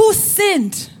 Who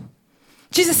sinned?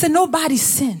 Jesus said nobody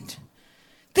sinned.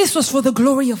 This was for the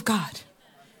glory of God.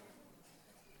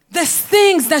 There's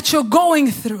things that you're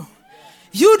going through.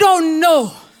 You don't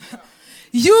know.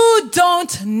 You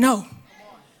don't know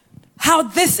how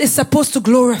this is supposed to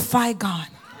glorify God.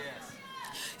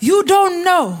 You don't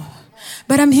know.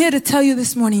 But I'm here to tell you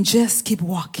this morning, just keep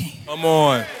walking. Come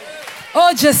on.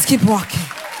 Oh, just keep walking.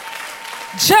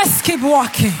 Just keep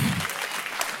walking.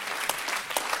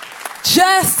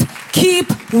 Just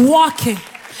keep walking.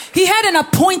 He had an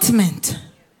appointment.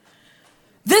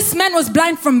 This man was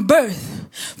blind from birth.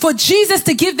 For Jesus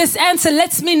to give this answer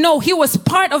lets me know he was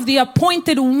part of the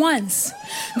appointed ones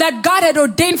that God had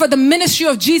ordained for the ministry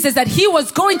of Jesus, that he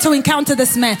was going to encounter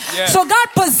this man. Yes. So God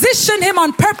positioned him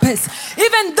on purpose.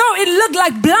 Even though it looked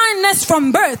like blindness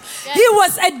from birth, he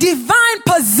was a divine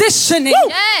positioning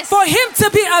for him to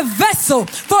be a vessel,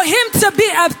 for him to be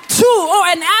a tool or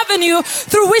an avenue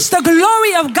through which the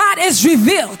glory of God is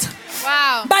revealed.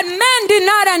 Wow. But man did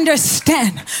not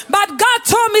understand. But God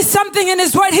told me something in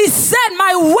his word. He said,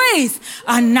 my ways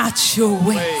are not your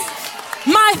ways.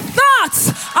 My thoughts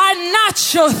are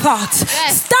not your thoughts.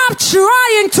 Yes. Stop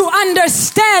trying to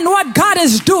understand what God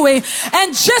is doing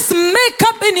and just make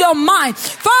up in your mind,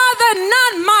 Father,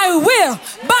 not my will,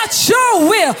 but your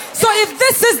will. So if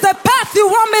this is the path you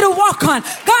want me to walk on,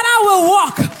 God, I will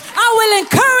walk. I will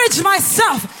encourage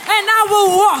myself and I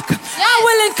will walk. I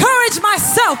will encourage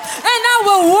myself and I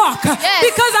will walk.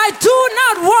 Because I do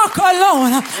not walk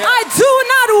alone. I do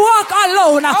not walk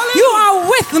alone. You are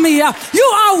with me. You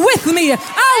are with me.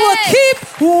 I will keep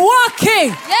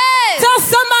walking. Tell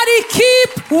somebody,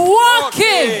 keep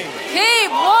walking.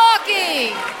 Keep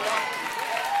walking.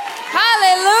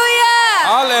 Hallelujah.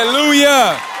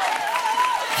 Hallelujah.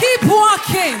 Keep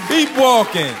walking. Keep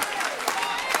walking.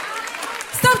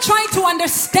 Stop trying to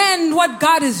understand what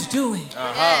God is doing.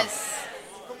 Yes.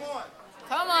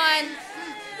 Come on.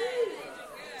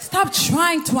 Stop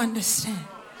trying to understand.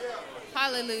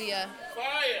 Hallelujah.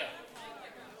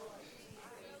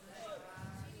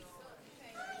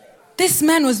 This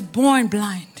man was born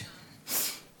blind.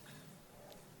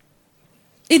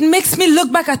 It makes me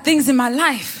look back at things in my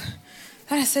life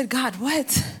that I said, God,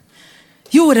 what?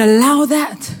 You would allow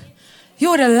that? You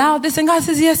would allow this? And God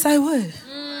says, yes, I would.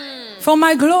 For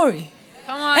my glory.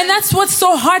 Come on. And that's what's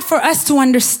so hard for us to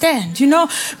understand, you know,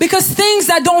 because things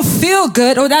that don't feel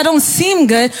good or that don't seem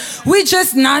good, we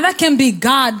just, that can be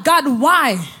God. God,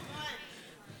 why?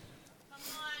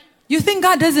 You think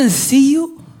God doesn't see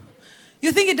you?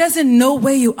 You think He doesn't know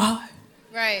where you are?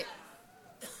 Right.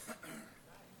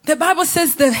 The Bible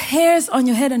says the hairs on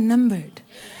your head are numbered.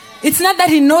 It's not that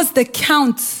He knows the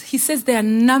counts. He says they are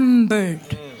numbered.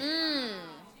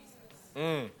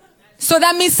 So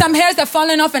that means some hairs are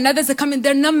falling off and others are coming.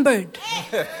 They're numbered.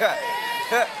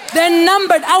 They're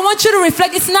numbered. I want you to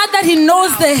reflect. It's not that He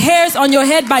knows the hairs on your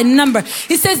head by number.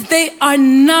 He says they are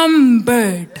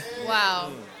numbered.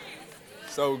 Wow.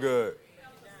 So good.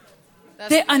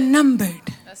 They are numbered.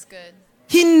 That's good.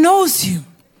 He knows you.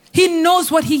 He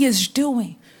knows what He is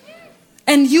doing.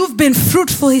 And you've been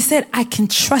fruitful. He said, I can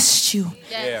trust you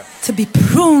Yes. to be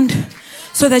pruned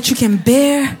so that you can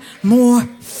bear more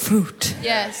fruit.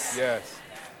 Yes. Yes.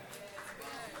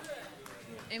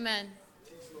 Amen.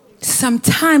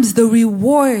 Sometimes the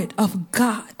reward of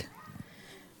God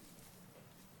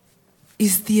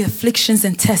is the afflictions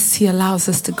and tests He allows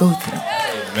us to go through.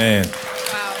 Amen.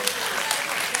 Wow.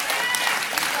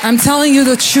 I'm telling you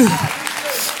the truth.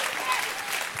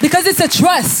 Because it's a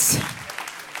trust.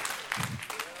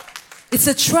 It's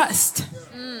a trust.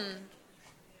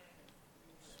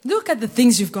 Look at the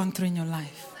things you've gone through in your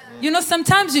life. You know,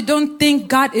 sometimes you don't think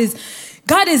God is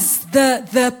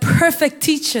the perfect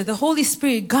teacher, the Holy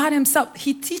Spirit, God Himself.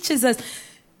 He teaches us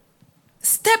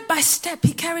step by step.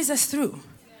 He carries us through.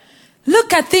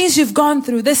 Look at things you've gone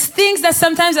through. There's things that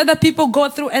sometimes other people go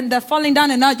through and they're falling down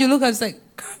and out. You look at it, it's like,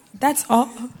 God, that's all.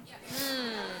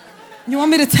 You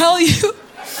want me to tell you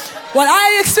what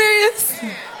I experienced?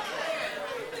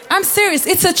 I'm serious.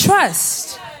 It's a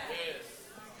trust.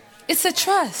 It's a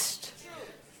trust.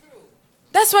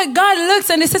 That's why God looks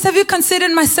and He says, have you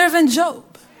considered my servant Job?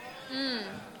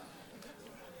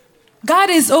 God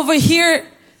is over here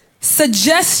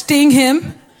suggesting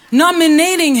him,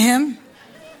 nominating him.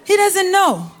 He doesn't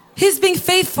know. He's being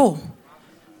faithful.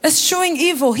 Eschewing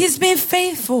evil. He's being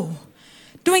faithful.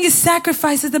 Doing His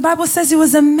sacrifices. The Bible says he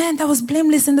was a man that was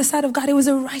blameless in the sight of God. He was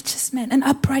a righteous man, an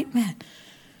upright man.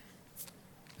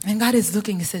 And God is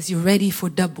looking and says, you ready for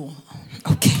double?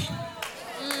 Okay.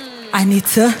 I need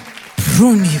to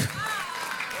prune you.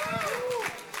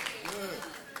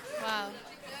 Wow.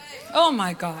 Oh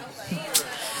my God.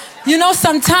 You know,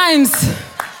 sometimes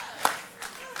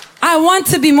I want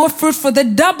to be more fruitful. The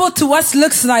double to us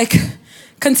looks like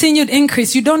continued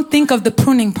increase. You don't think of the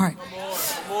pruning part.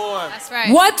 That's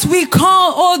right. What we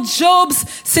call old Job's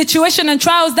situation and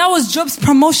trials, that was Job's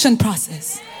promotion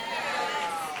process.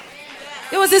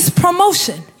 It was his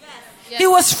promotion. He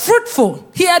was fruitful.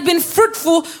 He had been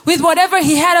fruitful with whatever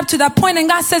he had up to that point. And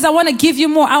God says, I want to give you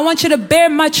more. I want you to bear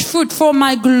much fruit for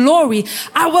my glory.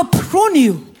 I will prune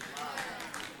you.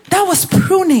 That was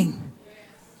pruning.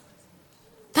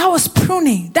 That was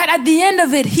pruning. That at the end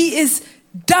of it, he is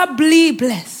doubly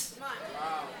blessed.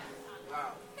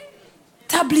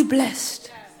 Doubly blessed.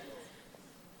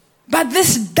 But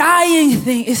this dying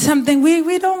thing is something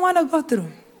we don't want to go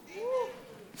through.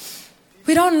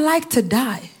 We don't like to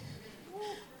die.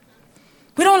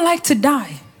 We don't like to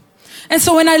die. And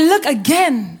so when I look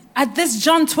again at this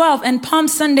John 12 and Palm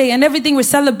Sunday and everything we're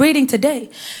celebrating today,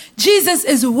 Jesus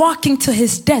is walking to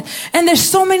His death. And there's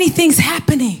so many things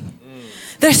happening.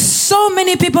 There's so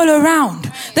many people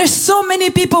around. There's so many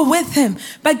people with Him.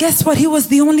 But guess what? He was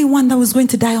the only one that was going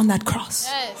to die on that cross.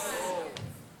 Yes.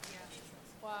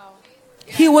 Wow.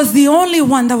 He was the only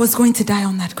one that was going to die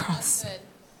on that cross. Good.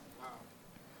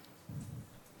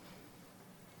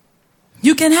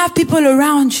 You can have people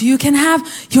around you. You can have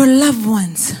your loved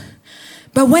ones.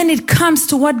 But when it comes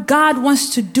to what God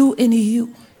wants to do in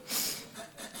you,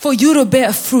 for you to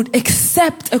bear fruit,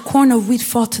 except a corn of wheat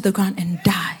fall to the ground and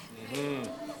die,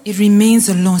 it remains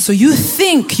alone. So you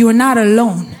think you're not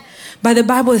alone, but the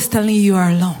Bible is telling you are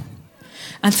alone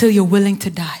until you're willing to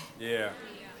die. Yeah.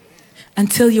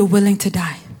 Until you're willing to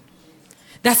die.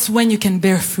 That's when you can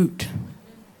bear fruit.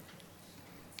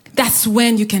 That's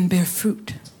when you can bear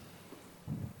fruit.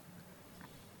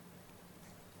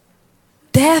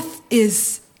 Death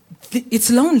it's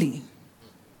lonely.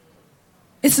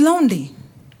 It's lonely.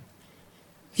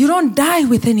 You don't die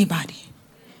with anybody.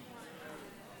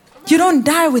 You don't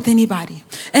die with anybody.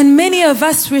 And many of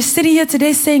us, we're sitting here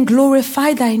today saying,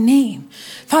 glorify thy name.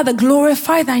 Father,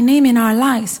 glorify thy name in our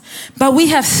lives. But we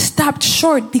have stopped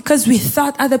short because we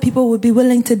thought other people would be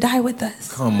willing to die with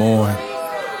us. Come on.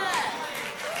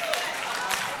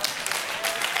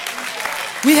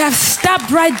 We have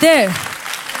stopped right there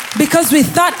because we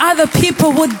thought other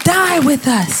people would die with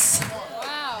us.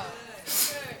 Wow.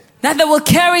 That they will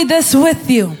carry this with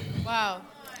you. Wow.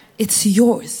 It's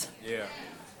yours. Yeah.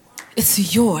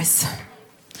 It's yours.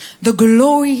 The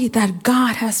glory that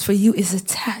God has for you is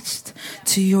attached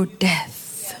to your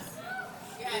death.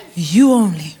 You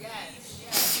only.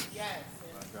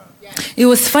 It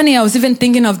was funny, I was even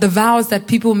thinking of the vows that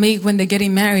people make when they're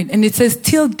getting married. And it says,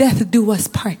 till death do us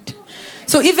part.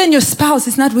 So even your spouse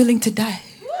is not willing to die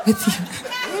with you.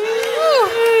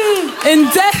 In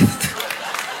death,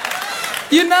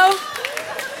 you know,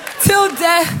 till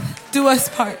death do us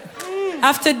part.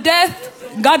 After death,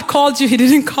 God called you, he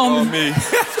didn't call me.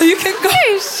 So you can go.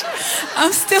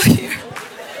 I'm still here.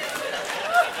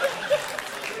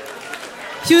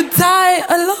 You die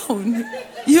alone.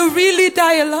 You really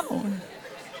die alone.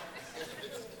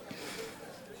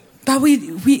 But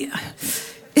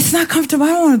it's not comfortable. I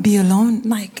don't want to be alone.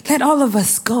 Like, let all of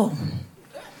us go.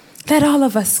 Let all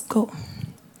of us go.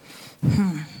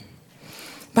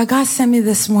 But God sent me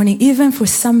this morning, even for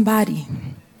somebody.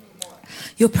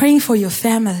 You're praying for your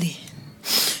family.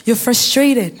 You're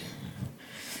frustrated.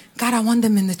 God, I want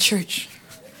them in the church.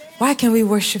 Why can't we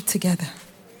worship together?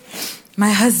 My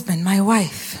husband, my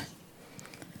wife.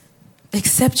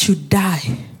 Except you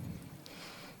die,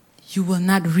 you will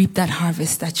not reap that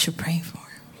harvest that you're praying for.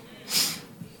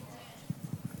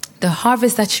 The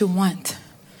harvest that you want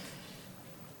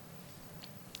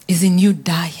is in you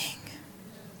dying.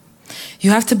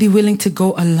 You have to be willing to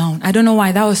go alone. I don't know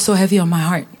why that was so heavy on my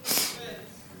heart.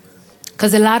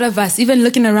 Because a lot of us, even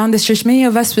looking around this church, many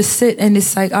of us would sit and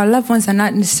it's like our loved ones are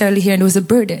not necessarily here and it was a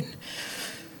burden.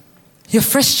 You're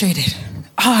frustrated.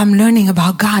 Oh, I'm learning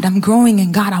about God. I'm growing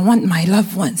in God. I want my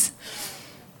loved ones.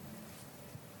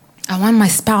 I want my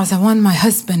spouse. I want my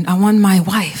husband. I want my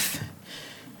wife.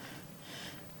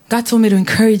 God told me to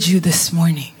encourage you this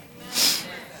morning.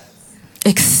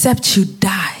 Except you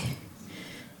die,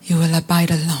 you will abide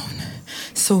alone.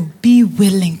 So be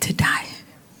willing to die.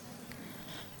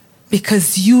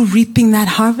 Because you reaping that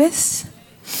harvest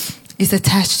is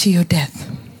attached to your death.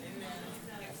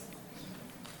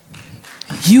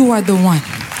 You are the one.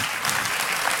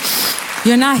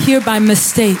 You're not here by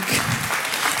mistake.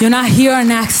 You're not here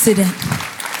on accident.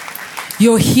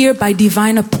 You're here by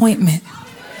divine appointment.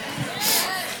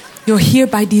 You're here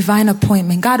by divine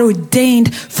appointment. God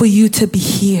ordained for you to be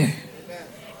here.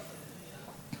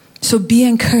 So be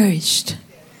encouraged.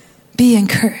 Be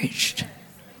encouraged.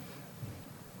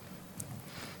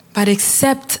 But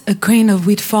except a grain of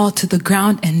wheat fall to the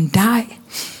ground and die,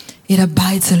 it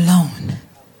abides alone.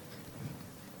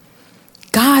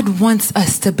 God wants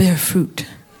us to bear fruit.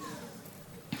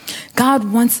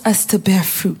 God wants us to bear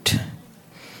fruit.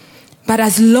 But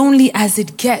as lonely as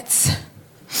it gets,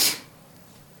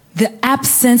 the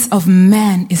absence of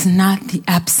man is not the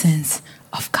absence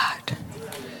of God.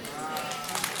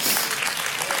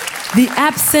 The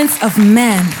absence of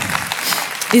man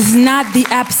is not the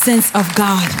absence of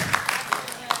God.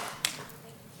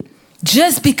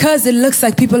 Just because it looks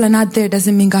like people are not there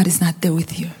doesn't mean God is not there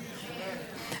with you.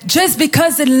 Just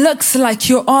because it looks like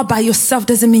you're all by yourself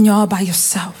doesn't mean you're all by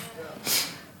yourself.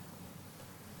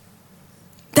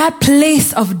 That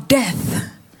place of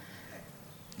death,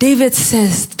 David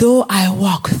says, though I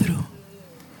walk through.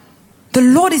 The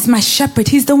Lord is my shepherd.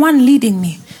 He's the one leading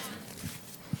me.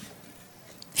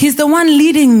 He's the one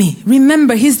leading me.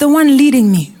 Remember, he's the one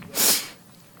leading me.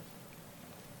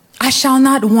 I shall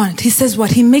not want. He says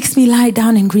what? He makes me lie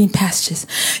down in green pastures.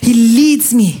 He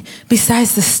leads me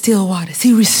besides the still waters.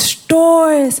 He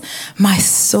restores my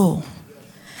soul.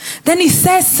 Then he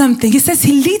says something. He says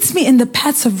he leads me in the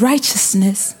paths of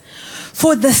righteousness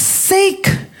for the sake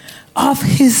of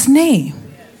his name.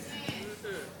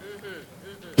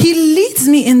 He leads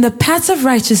me in the paths of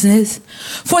righteousness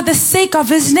for the sake of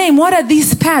his name. What are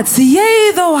these paths?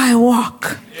 Yea, though I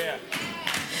walk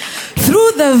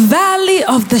through the valley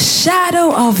of the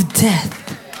shadow of death.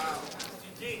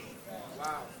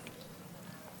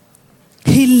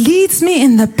 He leads me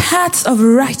in the paths of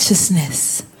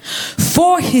righteousness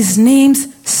for his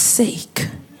name's sake.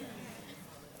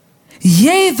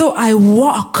 Yea, though I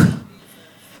walk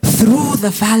through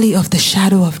the valley of the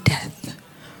shadow of death.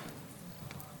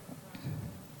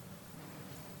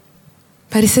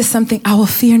 But he says something, I will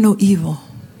fear no evil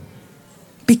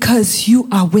because you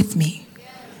are with me.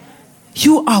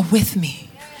 You are with me.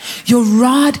 Your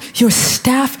rod, your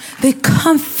staff, they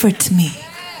comfort me.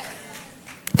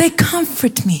 They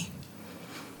comfort me.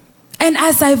 And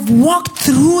as I've walked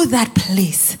through that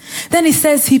place, then he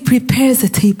says he prepares a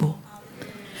table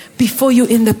before you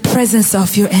in the presence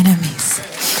of your enemies.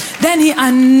 Then he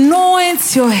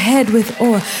anoints your head with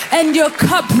oil and your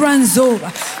cup runs over.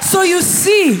 So you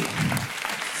see,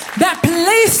 that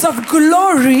place of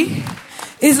glory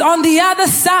is on the other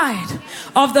side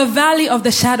of the valley of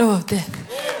the shadow of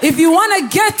death. If you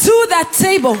want to get to that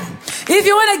table, If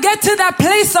you want to get to that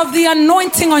place of the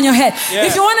anointing on your head,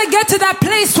 if you want to get to that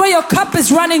place where your cup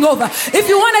is running over, if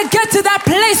you want to get to that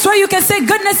place where you can say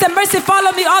goodness and mercy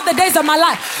follow me all the days of my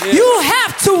life, you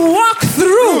have to walk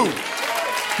through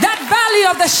that valley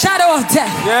of the shadow of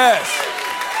death. Yes.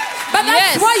 But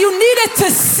that's why you needed to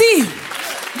see.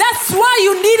 That's why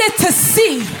you needed to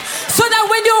see. So that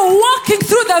when you're walking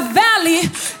through the valley,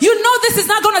 you know this is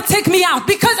not going to take me out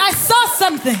because I saw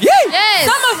something.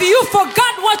 Yes. Some of you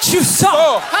forgot what you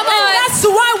saw. Come and on. that's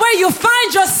why where you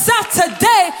find yourself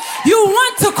today, you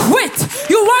want to quit.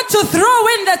 You want to throw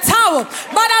in the towel.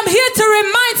 But I'm here to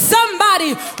remind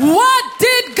somebody, what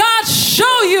did God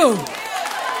show you?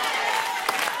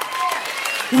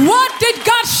 What did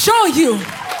God show you?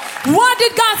 What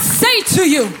did God say to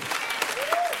you?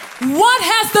 What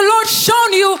has the Lord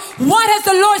shown you? What has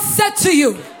the Lord said to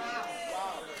you?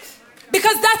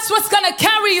 Because that's what's going to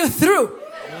carry you through.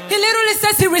 He literally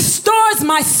says he restores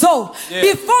my soul.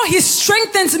 Before he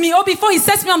strengthens me or before he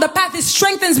sets me on the path, he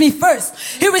strengthens me first.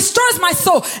 He restores my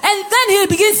soul. And then he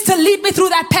begins to lead me through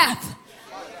that path.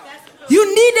 You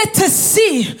needed to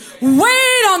see.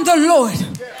 Wait on the Lord.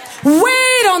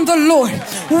 Wait on the Lord.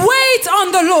 Wait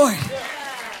on the Lord.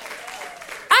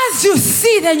 As you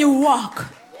see, then you walk.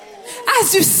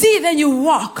 As you see, then you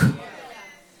walk.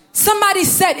 Somebody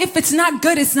said, if it's not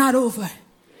good, it's not over.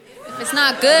 If it's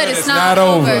not good, it's not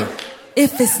over.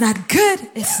 If it's not good,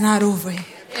 it's not over.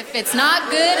 If it's not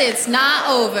good, it's not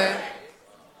over.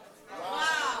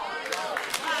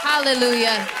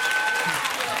 Hallelujah.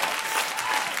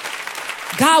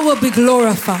 God will be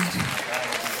glorified.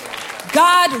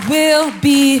 God will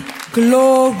be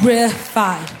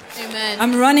glorified. Amen.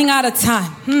 I'm running out of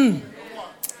time.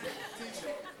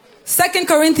 2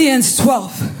 Corinthians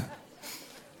 12.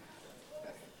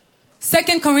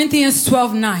 2 Corinthians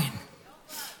 12:9.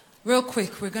 Real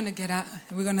quick, we're going to get out.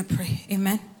 We're going to pray.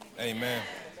 Amen. Amen.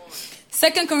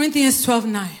 2 Corinthians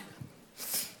 12:9.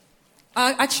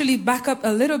 Actually, back up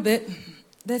a little bit.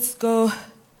 Let's go.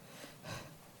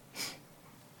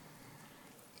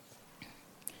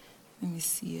 Let me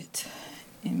see it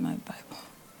in my Bible.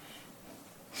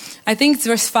 I think it's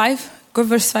verse 5. Go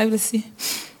verse 5, let's see.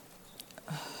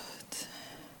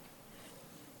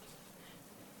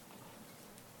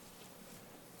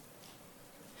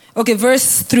 Okay,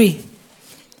 verse 3.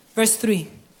 Verse 3.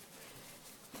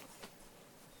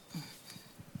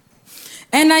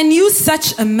 And I knew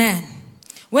such a man,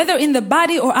 whether in the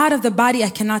body or out of the body, I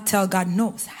cannot tell, God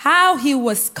knows, how he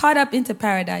was caught up into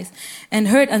paradise and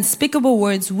heard unspeakable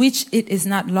words which it is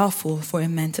not lawful for a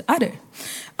man to utter.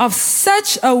 Of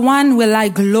such a one will I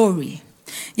glory.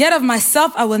 Yet of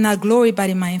myself I will not glory, but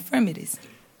in my infirmities.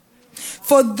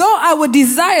 For though I would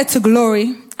desire to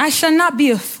glory, I shall not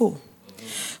be a fool.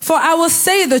 For I will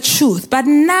say the truth, but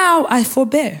now I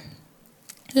forbear.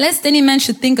 Lest any man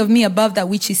should think of me above that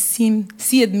which he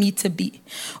seeth me to be,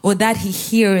 or that he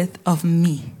heareth of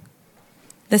me.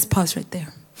 Let's pause right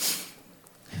there.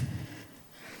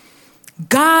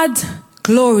 God's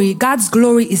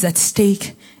glory is at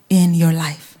stake in your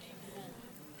life.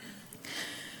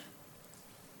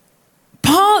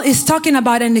 Paul is talking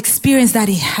about an experience that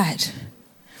he had.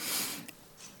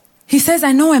 He says,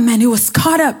 I know a man who was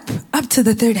caught up to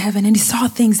the third heaven, and he saw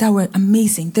things that were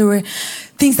amazing. There were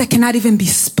things that cannot even be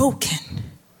spoken.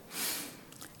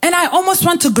 And I almost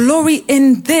want to glory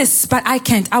in this, but I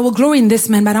can't. I will glory in this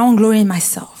man, but I won't glory in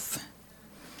myself.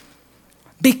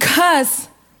 Because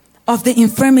of the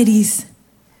infirmities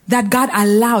that God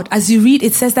allowed. As you read,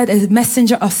 it says that a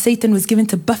messenger of Satan was given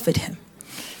to buffet him.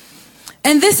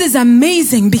 And this is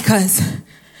amazing because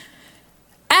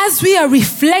as we are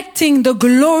reflecting the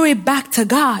glory back to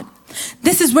God,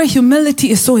 this is where humility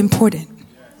is so important.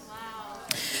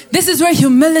 This is where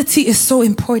humility is so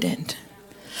important.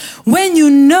 When you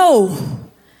know,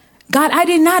 God, I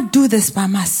did not do this by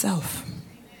myself.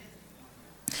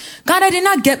 God, I did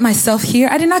not get myself here.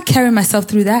 I did not carry myself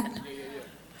through that.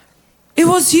 It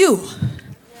was you.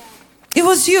 It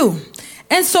was you.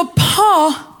 And so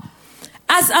Paul,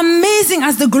 as amazing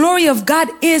as the glory of God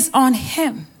is on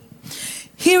him,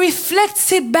 he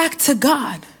reflects it back to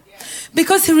God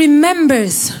because he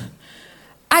remembers,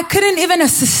 I couldn't even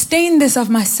have sustained this of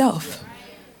myself.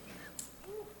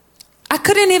 I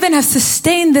couldn't even have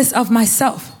sustained this of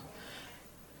myself.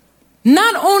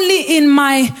 Not only in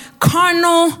my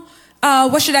carnal,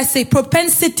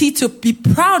 propensity to be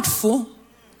proudful,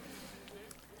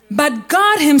 but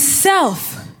God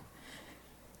himself,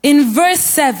 in verse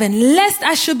 7, lest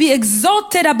I should be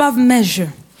exalted above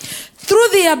measure. Through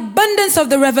the abundance of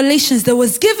the revelations, there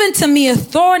was given to me a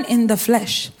thorn in the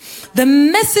flesh, the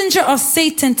messenger of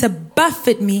Satan to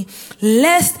buffet me,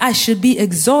 lest I should be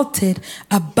exalted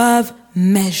above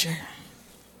measure.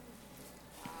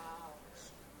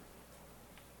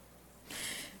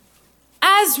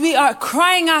 As we are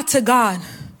crying out to God,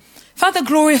 Father,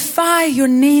 glorify your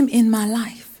name in my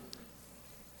life.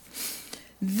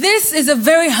 This is a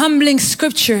very humbling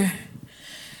scripture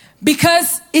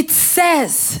because it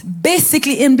says,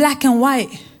 basically in black and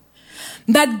white,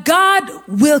 that God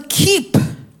will keep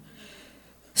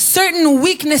certain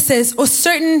weaknesses or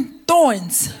certain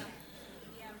thorns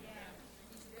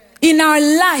in our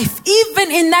life,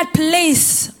 even in that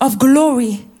place of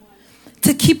glory,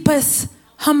 to keep us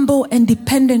humble and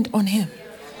dependent on Him.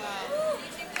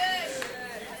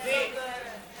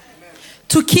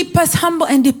 To keep us humble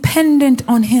and dependent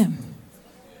on Him.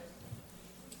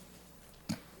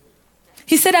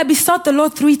 He said, I besought the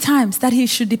Lord 3 times that He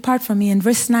should depart from me. And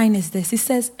verse 9 is this. He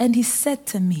says, and He said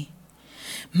to me,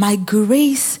 my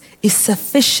grace is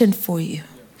sufficient for you,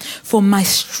 for my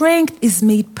strength is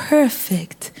made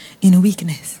perfect in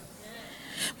weakness.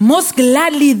 Most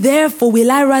gladly, therefore,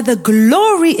 will I rather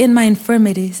glory in my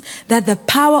infirmities, that the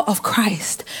power of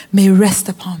Christ may rest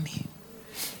upon me.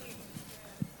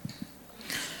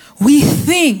 We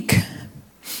think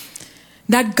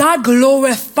that God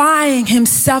glorifying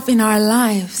Himself in our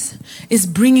lives is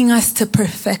bringing us to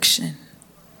perfection,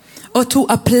 or to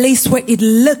a place where it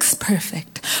looks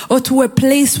perfect, or to a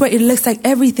place where it looks like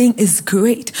everything is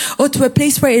great, or to a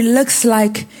place where it looks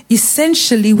like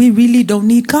essentially we really don't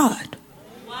need God.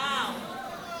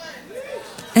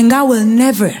 And God will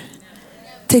never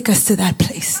take us to that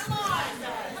place.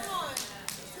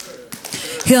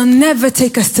 He'll never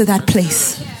take us to that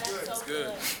place.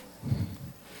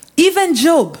 Even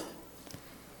Job,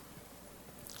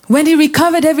 when he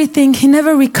recovered everything, he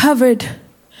never recovered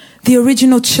the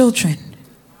original children.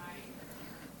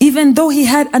 Even though he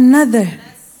had another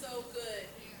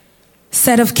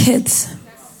set of kids.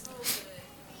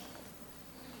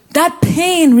 That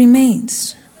pain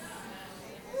remains.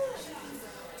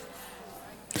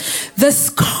 The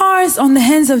scars on the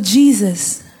hands of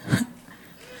Jesus,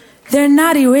 they're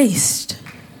not erased.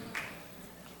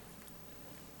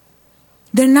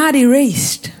 They're not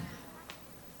erased.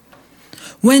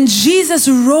 When Jesus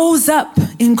rose up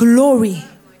in glory,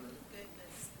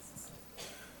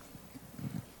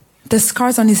 the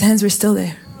scars on His hands were still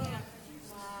there.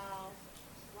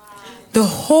 The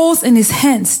holes in His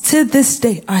hands to this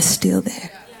day are still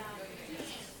there.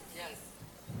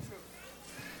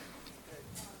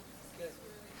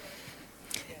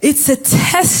 It's a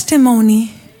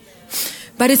testimony,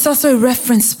 but it's also a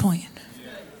reference point.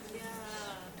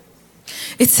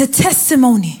 It's a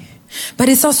testimony, but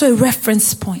it's also a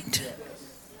reference point.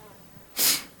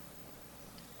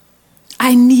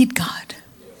 I need God.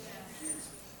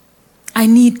 I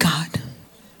need God.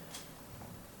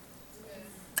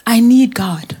 I need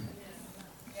God.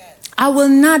 I will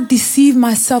not deceive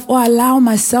myself or allow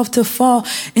myself to fall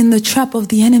in the trap of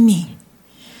the enemy.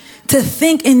 To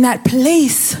think in that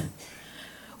place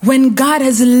when God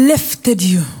has lifted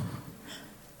you,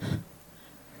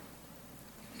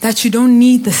 that you don't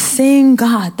need the same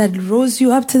God that rose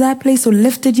you up to that place or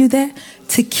lifted you there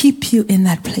to keep you in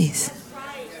that place.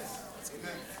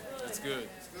 That's good.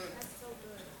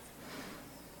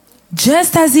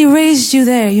 Just as He raised you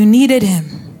there, you needed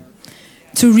Him.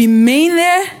 To remain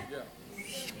there,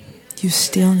 you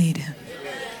still need Him.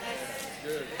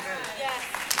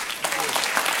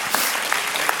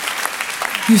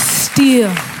 You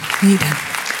still need Him.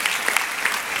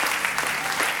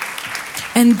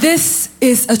 And this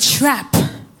is a trap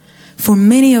for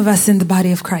many of us in the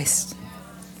body of Christ.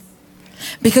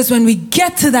 Because when we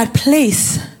get to that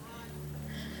place,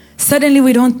 suddenly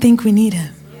we don't think we need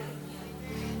Him.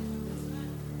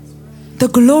 The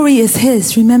glory is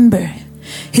His, remember.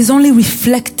 He's only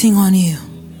reflecting on you.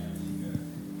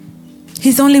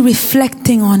 He's only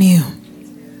reflecting on you.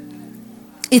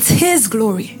 It's His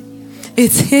glory.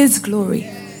 It's His glory.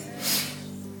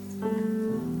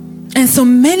 And so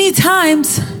many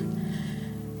times,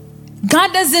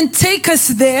 God doesn't take us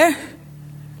there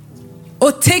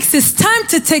or takes His time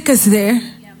to take us there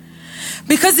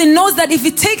because He knows that if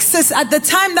He takes us at the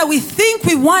time that we think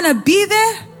we want to be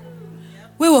there,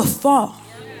 we will fall.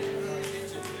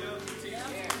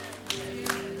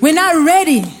 We're not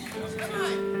ready.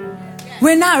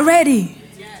 We're not ready.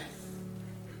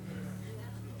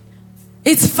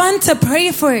 It's fun to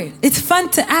pray for it. It's fun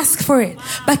to ask for it.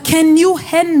 But can you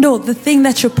handle the thing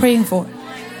that you're praying for?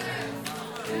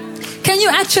 Can you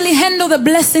actually handle the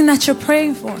blessing that you're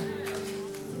praying for?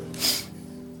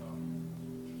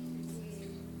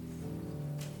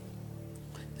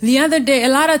 The other day, a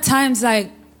lot of times,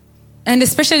 and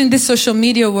especially in this social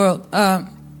media world,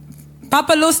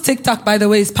 Papa Lo's TikTok, by the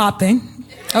way, is popping.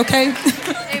 Okay?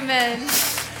 Amen.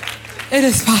 It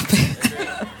is popping.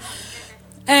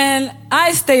 And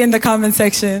I stay in the comment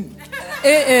section.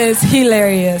 It is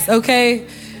hilarious, okay?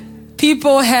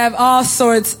 People have all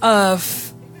sorts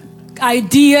of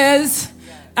ideas,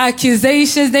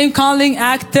 accusations, name calling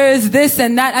actors, this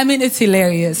and that. I mean, it's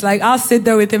hilarious. Like, I'll sit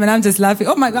there with him and I'm just laughing.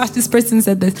 Oh my gosh, this person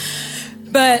said this.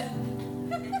 But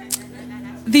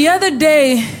the other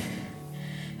day,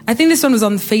 I think this one was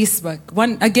on Facebook.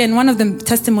 One of the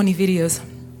testimony videos.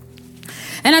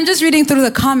 And I'm just reading through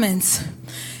the comments.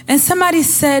 And somebody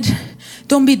said,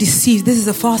 don't be deceived. This is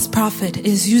a false prophet.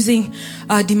 Is using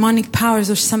demonic powers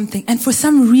or something. And for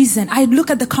some reason, I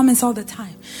look at the comments all the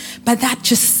time. But that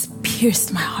just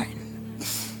pierced my heart.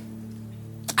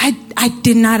 I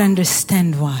did not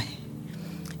understand why.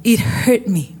 It hurt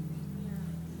me.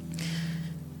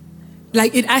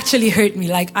 Like, it actually hurt me.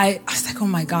 Like, I was like, oh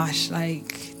my gosh,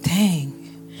 like, dang.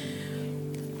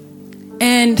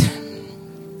 And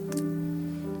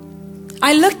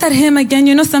I looked at him again.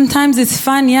 You know, sometimes it's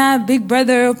fun. Yeah, big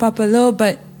brother, Papa Lo.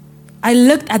 But I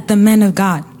looked at the man of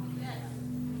God.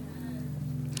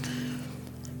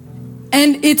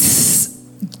 And it's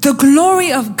the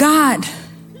glory of God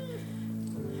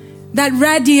that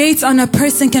radiates on a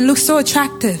person can look so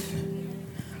attractive.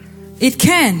 It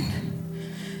can.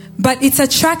 But it's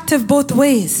attractive both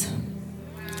ways.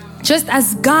 Just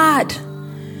as God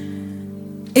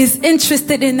is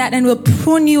interested in that and will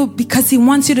prune you because he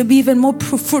wants you to be even more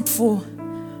fruitful,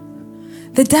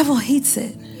 the devil hates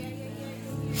it.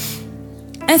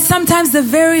 And sometimes the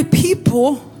very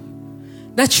people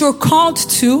that you're called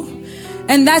to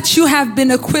and that you have been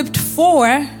equipped for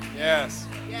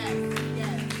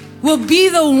will be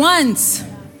the ones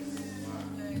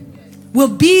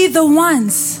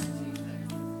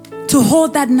to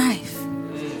hold that knife.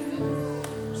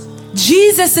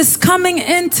 Jesus is coming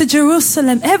into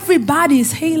Jerusalem. Everybody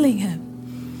is hailing him.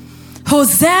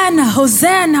 Hosanna,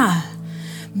 Hosanna.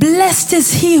 Blessed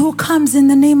is he who comes in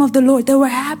the name of the Lord. They were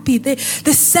happy. They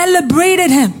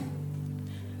celebrated him.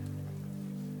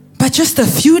 But just a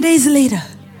few days later,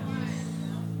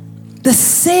 the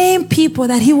same people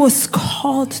that he was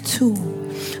called to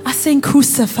are saying,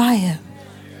 crucify him.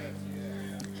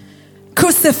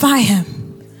 Crucify him.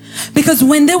 Because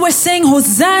when they were saying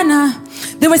Hosanna,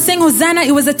 it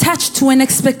was attached to an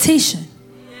expectation.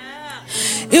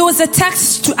 It was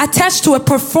attached to a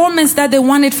performance that they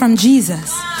wanted from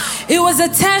Jesus. It was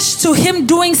attached to him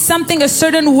doing something a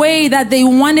certain way that they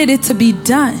wanted it to be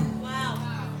done.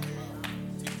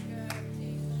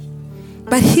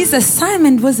 But his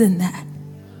assignment wasn't that.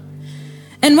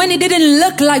 And when it didn't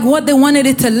look like what they wanted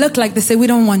it to look like, they said, we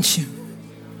don't want you.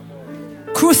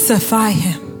 Crucify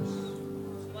him.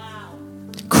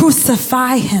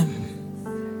 Crucify him.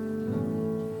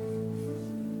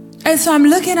 And so I'm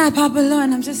looking at Papa Lo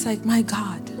and I'm just like, my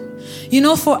God. You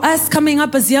know, for us coming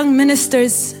up as young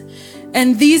ministers,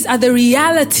 and these are the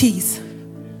realities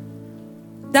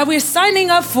that we're signing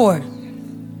up for.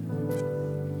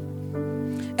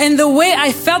 And the way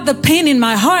I felt the pain in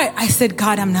my heart, I said,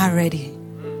 God, I'm not ready.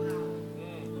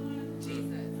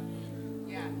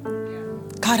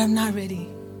 God, I'm not ready.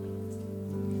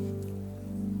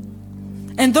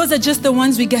 And those are just the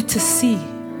ones we get to see.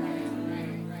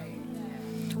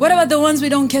 What about the ones we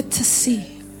don't get to see?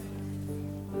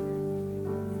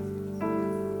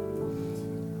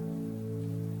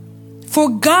 For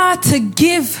God to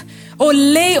give or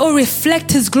lay or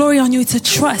reflect his glory on you, it's a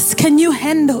trust. Can you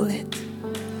handle it?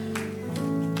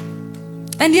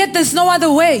 And yet there's no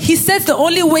other way. He says the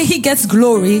only way he gets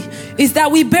glory is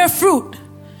that we bear fruit.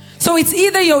 So it's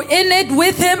either you're in it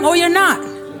with him or you're not.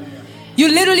 You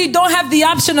literally don't have the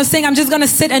option of saying, I'm just going to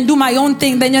sit and do my own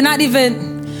thing. Then you're not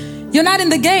in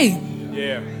the game.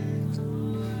 Yeah.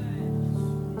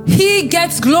 He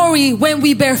gets glory when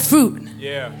we bear fruit.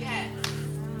 Yeah.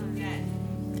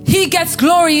 He gets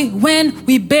glory when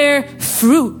we bear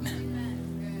fruit.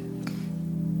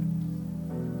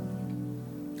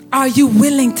 Are you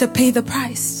willing to pay the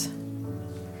price?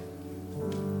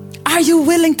 Are you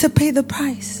willing to pay the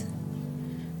price?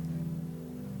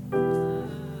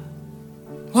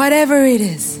 Whatever it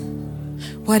is,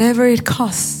 whatever it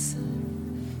costs.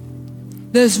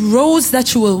 There's roads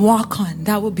that you will walk on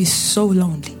that will be so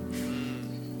lonely.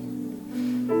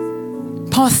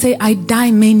 Paul said, I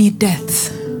die many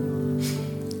deaths.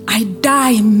 I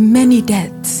die many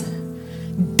deaths.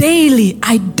 Daily,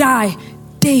 I die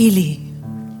daily.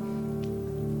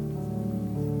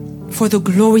 For the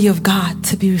glory of God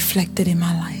to be reflected in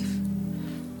my life.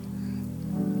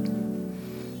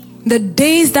 The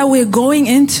days that we're going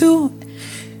into,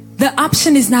 the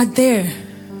option is not there.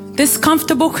 This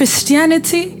comfortable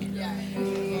Christianity,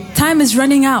 time is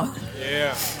running out.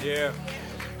 Yeah, yeah.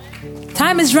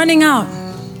 Time is running out.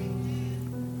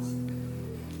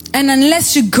 And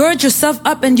unless you gird yourself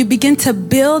up and you begin to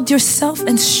build yourself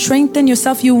and strengthen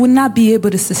yourself, you will not be able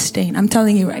to sustain. I'm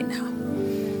telling you right now.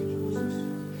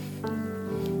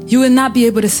 You will not be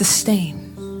able to sustain.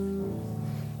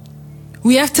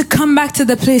 We have to come back to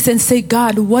the place and say,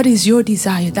 God, what is your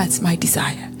desire? That's my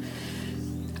desire.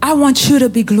 I want you to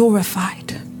be glorified.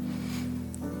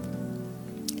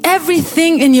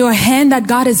 Everything in your hand that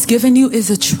God has given you is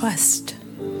a trust.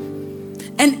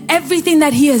 And everything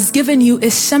that He has given you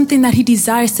is something that He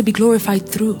desires to be glorified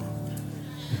through.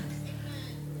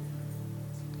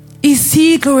 Is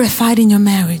He glorified in your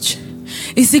marriage?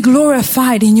 Is He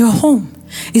glorified in your home?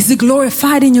 Is He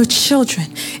glorified in your children?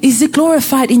 Is He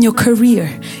glorified in your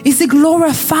career? Is He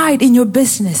glorified in your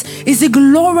business? Is He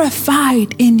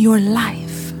glorified in your life?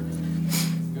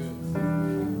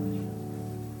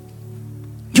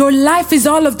 Your life is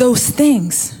all of those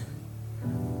things.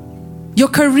 Your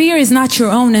career is not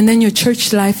your own, and then your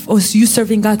church life or you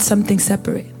serving God something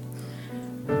separate.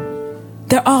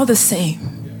 They're all the same.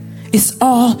 It's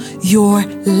all your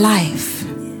life.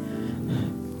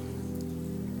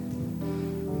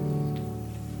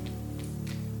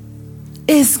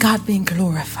 Is God being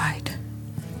glorified?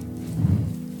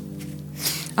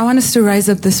 I want us to rise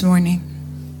up this morning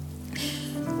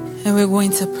and we're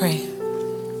going to pray.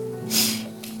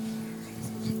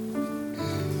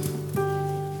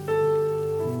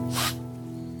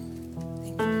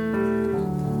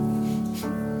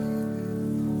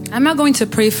 I'm not going to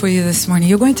pray for you this morning.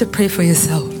 You're going to pray for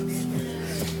yourself.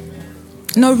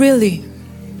 No, really.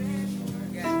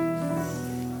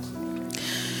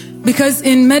 Because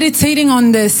in meditating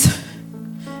on this,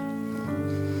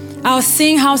 I was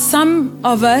seeing how some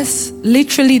of us,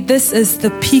 literally this is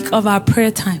the peak of our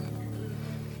prayer time.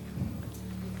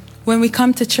 When we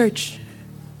come to church.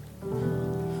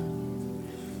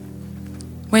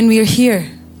 When we are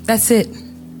here, that's it.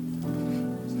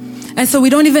 And so we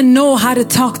don't even know how to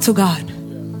talk to God.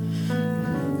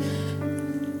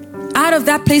 Out of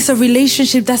that place of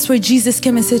relationship, that's where Jesus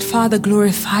came and said, Father,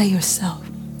 glorify yourself.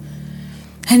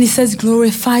 And He says,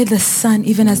 glorify the Son,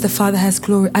 even as the Father has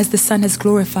as the Son has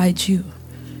glorified you.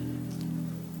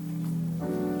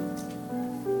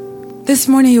 This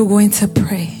morning you're going to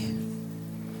pray.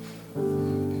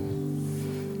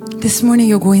 This morning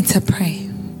you're going to pray.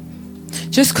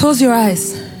 Just close your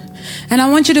eyes. And I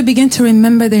want you to begin to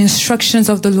remember the instructions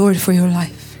of the Lord for your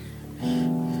life.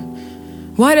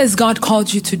 What has God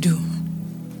called you to do?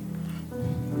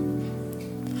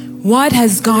 What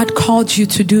has God called you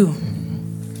to do?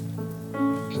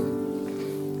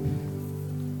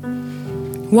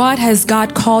 What has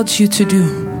God called you to do?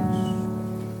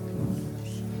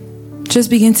 Just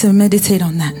begin to meditate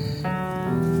on that.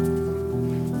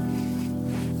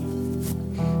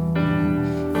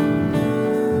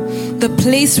 The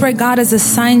place where God has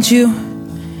assigned you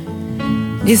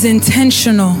is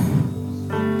intentional.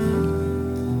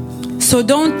 So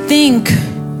don't think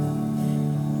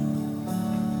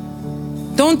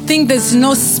there's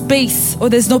no space or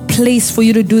there's no place for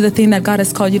you to do the thing that God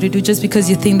has called you to do just because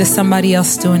you think there's somebody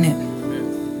else doing it.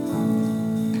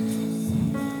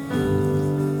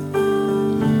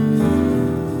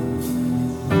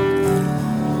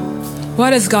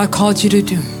 What has God called you to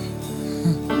do?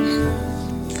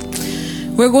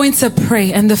 We're going to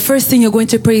pray, and the first thing you're going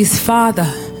to pray is, Father,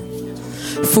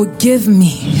 forgive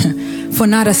me for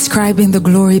not ascribing the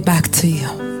glory back to you.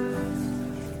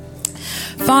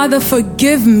 Father,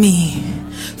 forgive me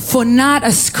for not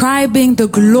ascribing the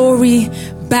glory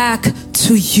back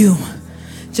to you.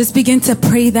 Just begin to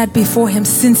pray that before Him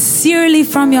sincerely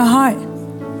from your heart.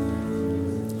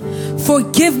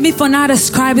 Forgive me for not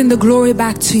ascribing the glory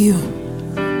back to you.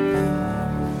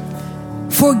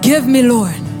 Forgive me,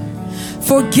 Lord.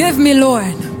 Forgive me,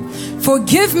 Lord.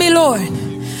 Forgive me, Lord,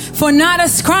 for not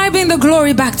ascribing the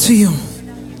glory back to you.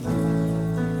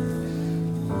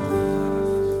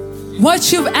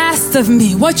 What you've asked of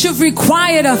me, what you've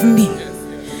required of me,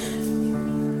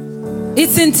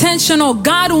 it's intentional.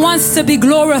 God wants to be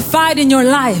glorified in your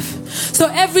life. So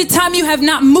every time you have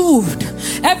not moved,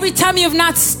 every time you have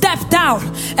not stepped out,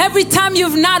 every time you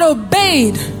have not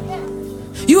obeyed,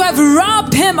 you have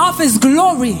robbed Him of His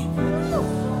glory.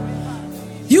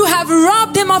 You have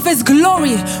robbed Him of His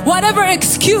glory. Whatever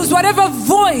excuse, whatever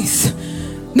voice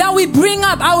that we bring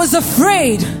up, I was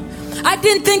afraid. I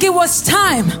didn't think it was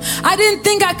time. I didn't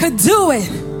think I could do it.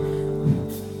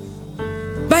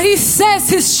 But He says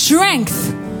His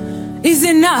strength is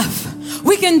enough.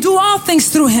 We can do all things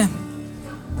through Him.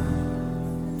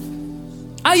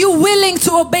 Are you willing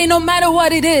to obey no matter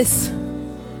what it is?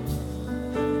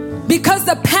 Because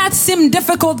the path seemed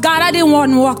difficult, God, I didn't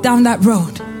want to walk down that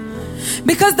road.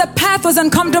 Because the path was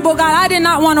uncomfortable, God, I did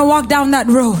not want to walk down that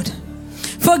road.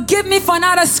 Forgive me for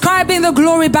not ascribing the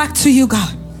glory back to you,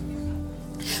 God.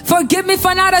 Forgive me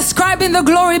for not ascribing the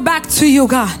glory back to you,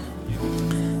 God.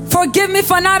 Forgive me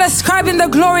for not ascribing the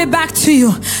glory back to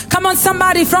you. Come on,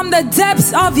 somebody, from the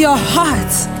depths of your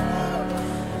heart.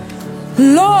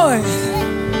 Lord,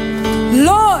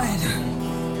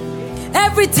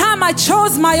 every time I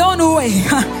chose my own way,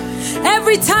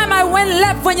 every time I went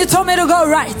left when you told me to go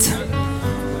right,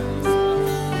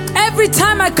 every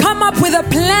time I come up with a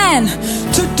plan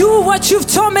to do what you've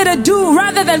told me to do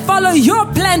rather than follow your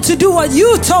plan to do what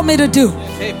you told me to do.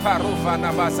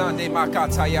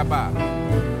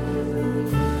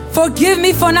 Forgive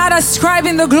me for not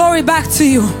ascribing the glory back to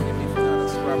you.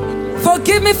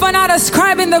 Forgive me for not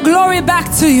ascribing the glory back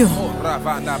to you.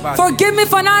 Forgive me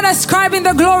for not ascribing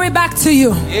the glory back to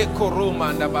you.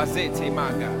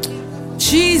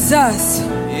 Jesus.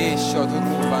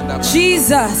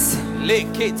 Jesus.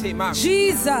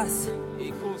 Jesus.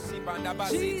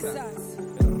 Jesus.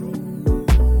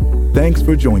 Thanks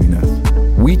for joining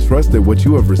us. We trust that what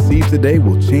you have received today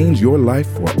will change your life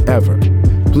forever.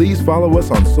 Please follow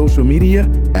us on social media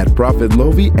at Prophet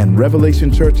Lovy and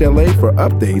Revelation Church LA for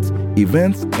updates,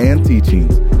 events, and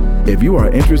teachings. If you are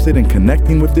interested in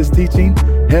connecting with this teaching,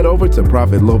 head over to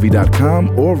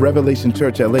prophetlovy.com or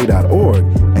revelationchurchla.org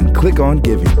and click on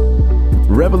Giving.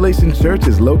 Revelation Church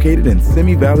is located in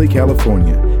Simi Valley,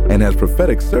 California, and has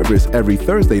prophetic service every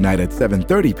Thursday night at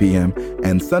 7:30 p.m.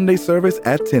 and Sunday service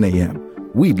at 10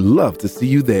 a.m. We'd love to see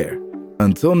you there.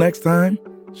 Until next time,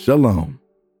 Shalom.